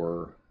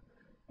for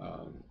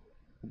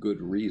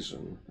good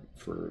reason,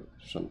 for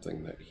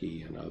something that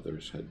he and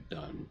others had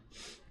done.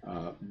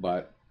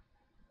 But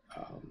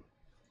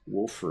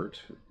Wolfert,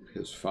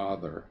 his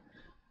father,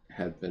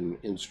 had been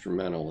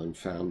instrumental in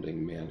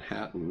founding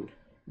Manhattan,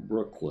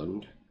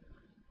 Brooklyn,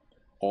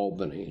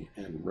 Albany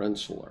and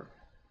Rensselaer.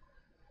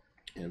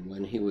 And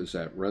when he was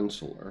at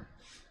Rensselaer,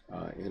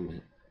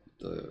 in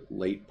the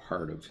late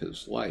part of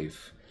his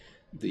life,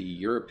 the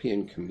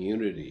European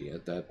community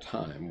at that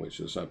time, which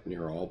is up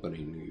near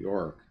Albany, New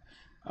York,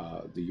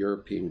 the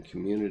European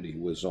community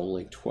was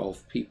only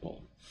 12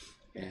 people,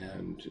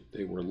 and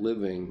they were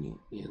living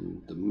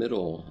in the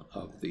middle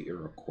of the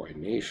Iroquois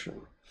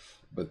nation,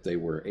 but they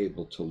were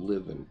able to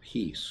live in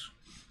peace.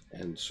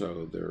 And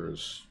so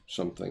there's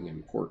something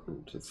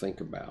important to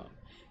think about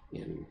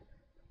in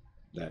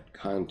that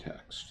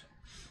context.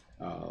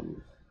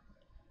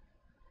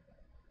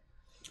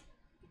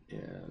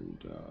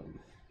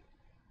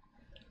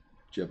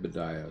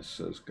 Jebediah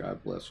says,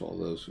 God bless all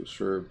those who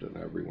served, and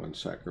everyone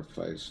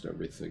sacrificed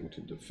everything to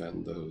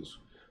defend those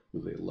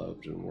who they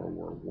loved in World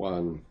War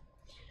I.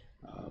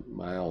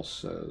 Miles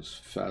says,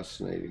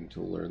 fascinating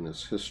to learn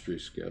this history,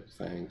 Skip.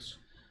 Thanks.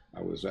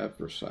 I was at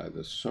Versailles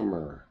this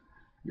summer.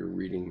 Your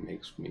reading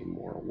makes me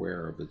more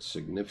aware of its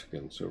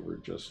significance over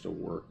just a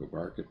work of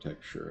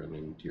architecture and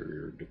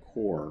interior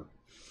decor,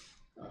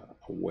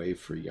 a way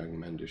for young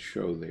men to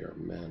show they are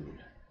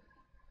men.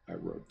 I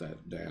wrote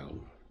that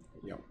down.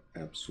 Yep,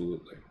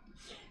 absolutely.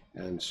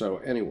 And so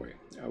anyway,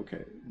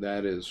 okay,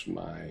 that is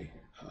my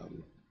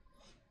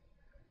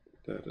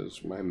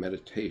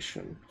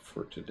meditation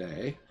for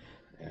today.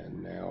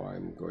 And now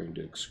I'm going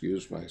to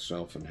excuse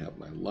myself and have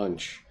my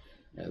lunch,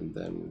 and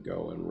then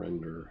go and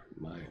render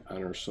my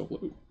honor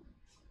salute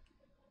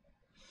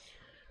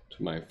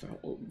to my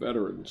fellow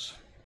veterans.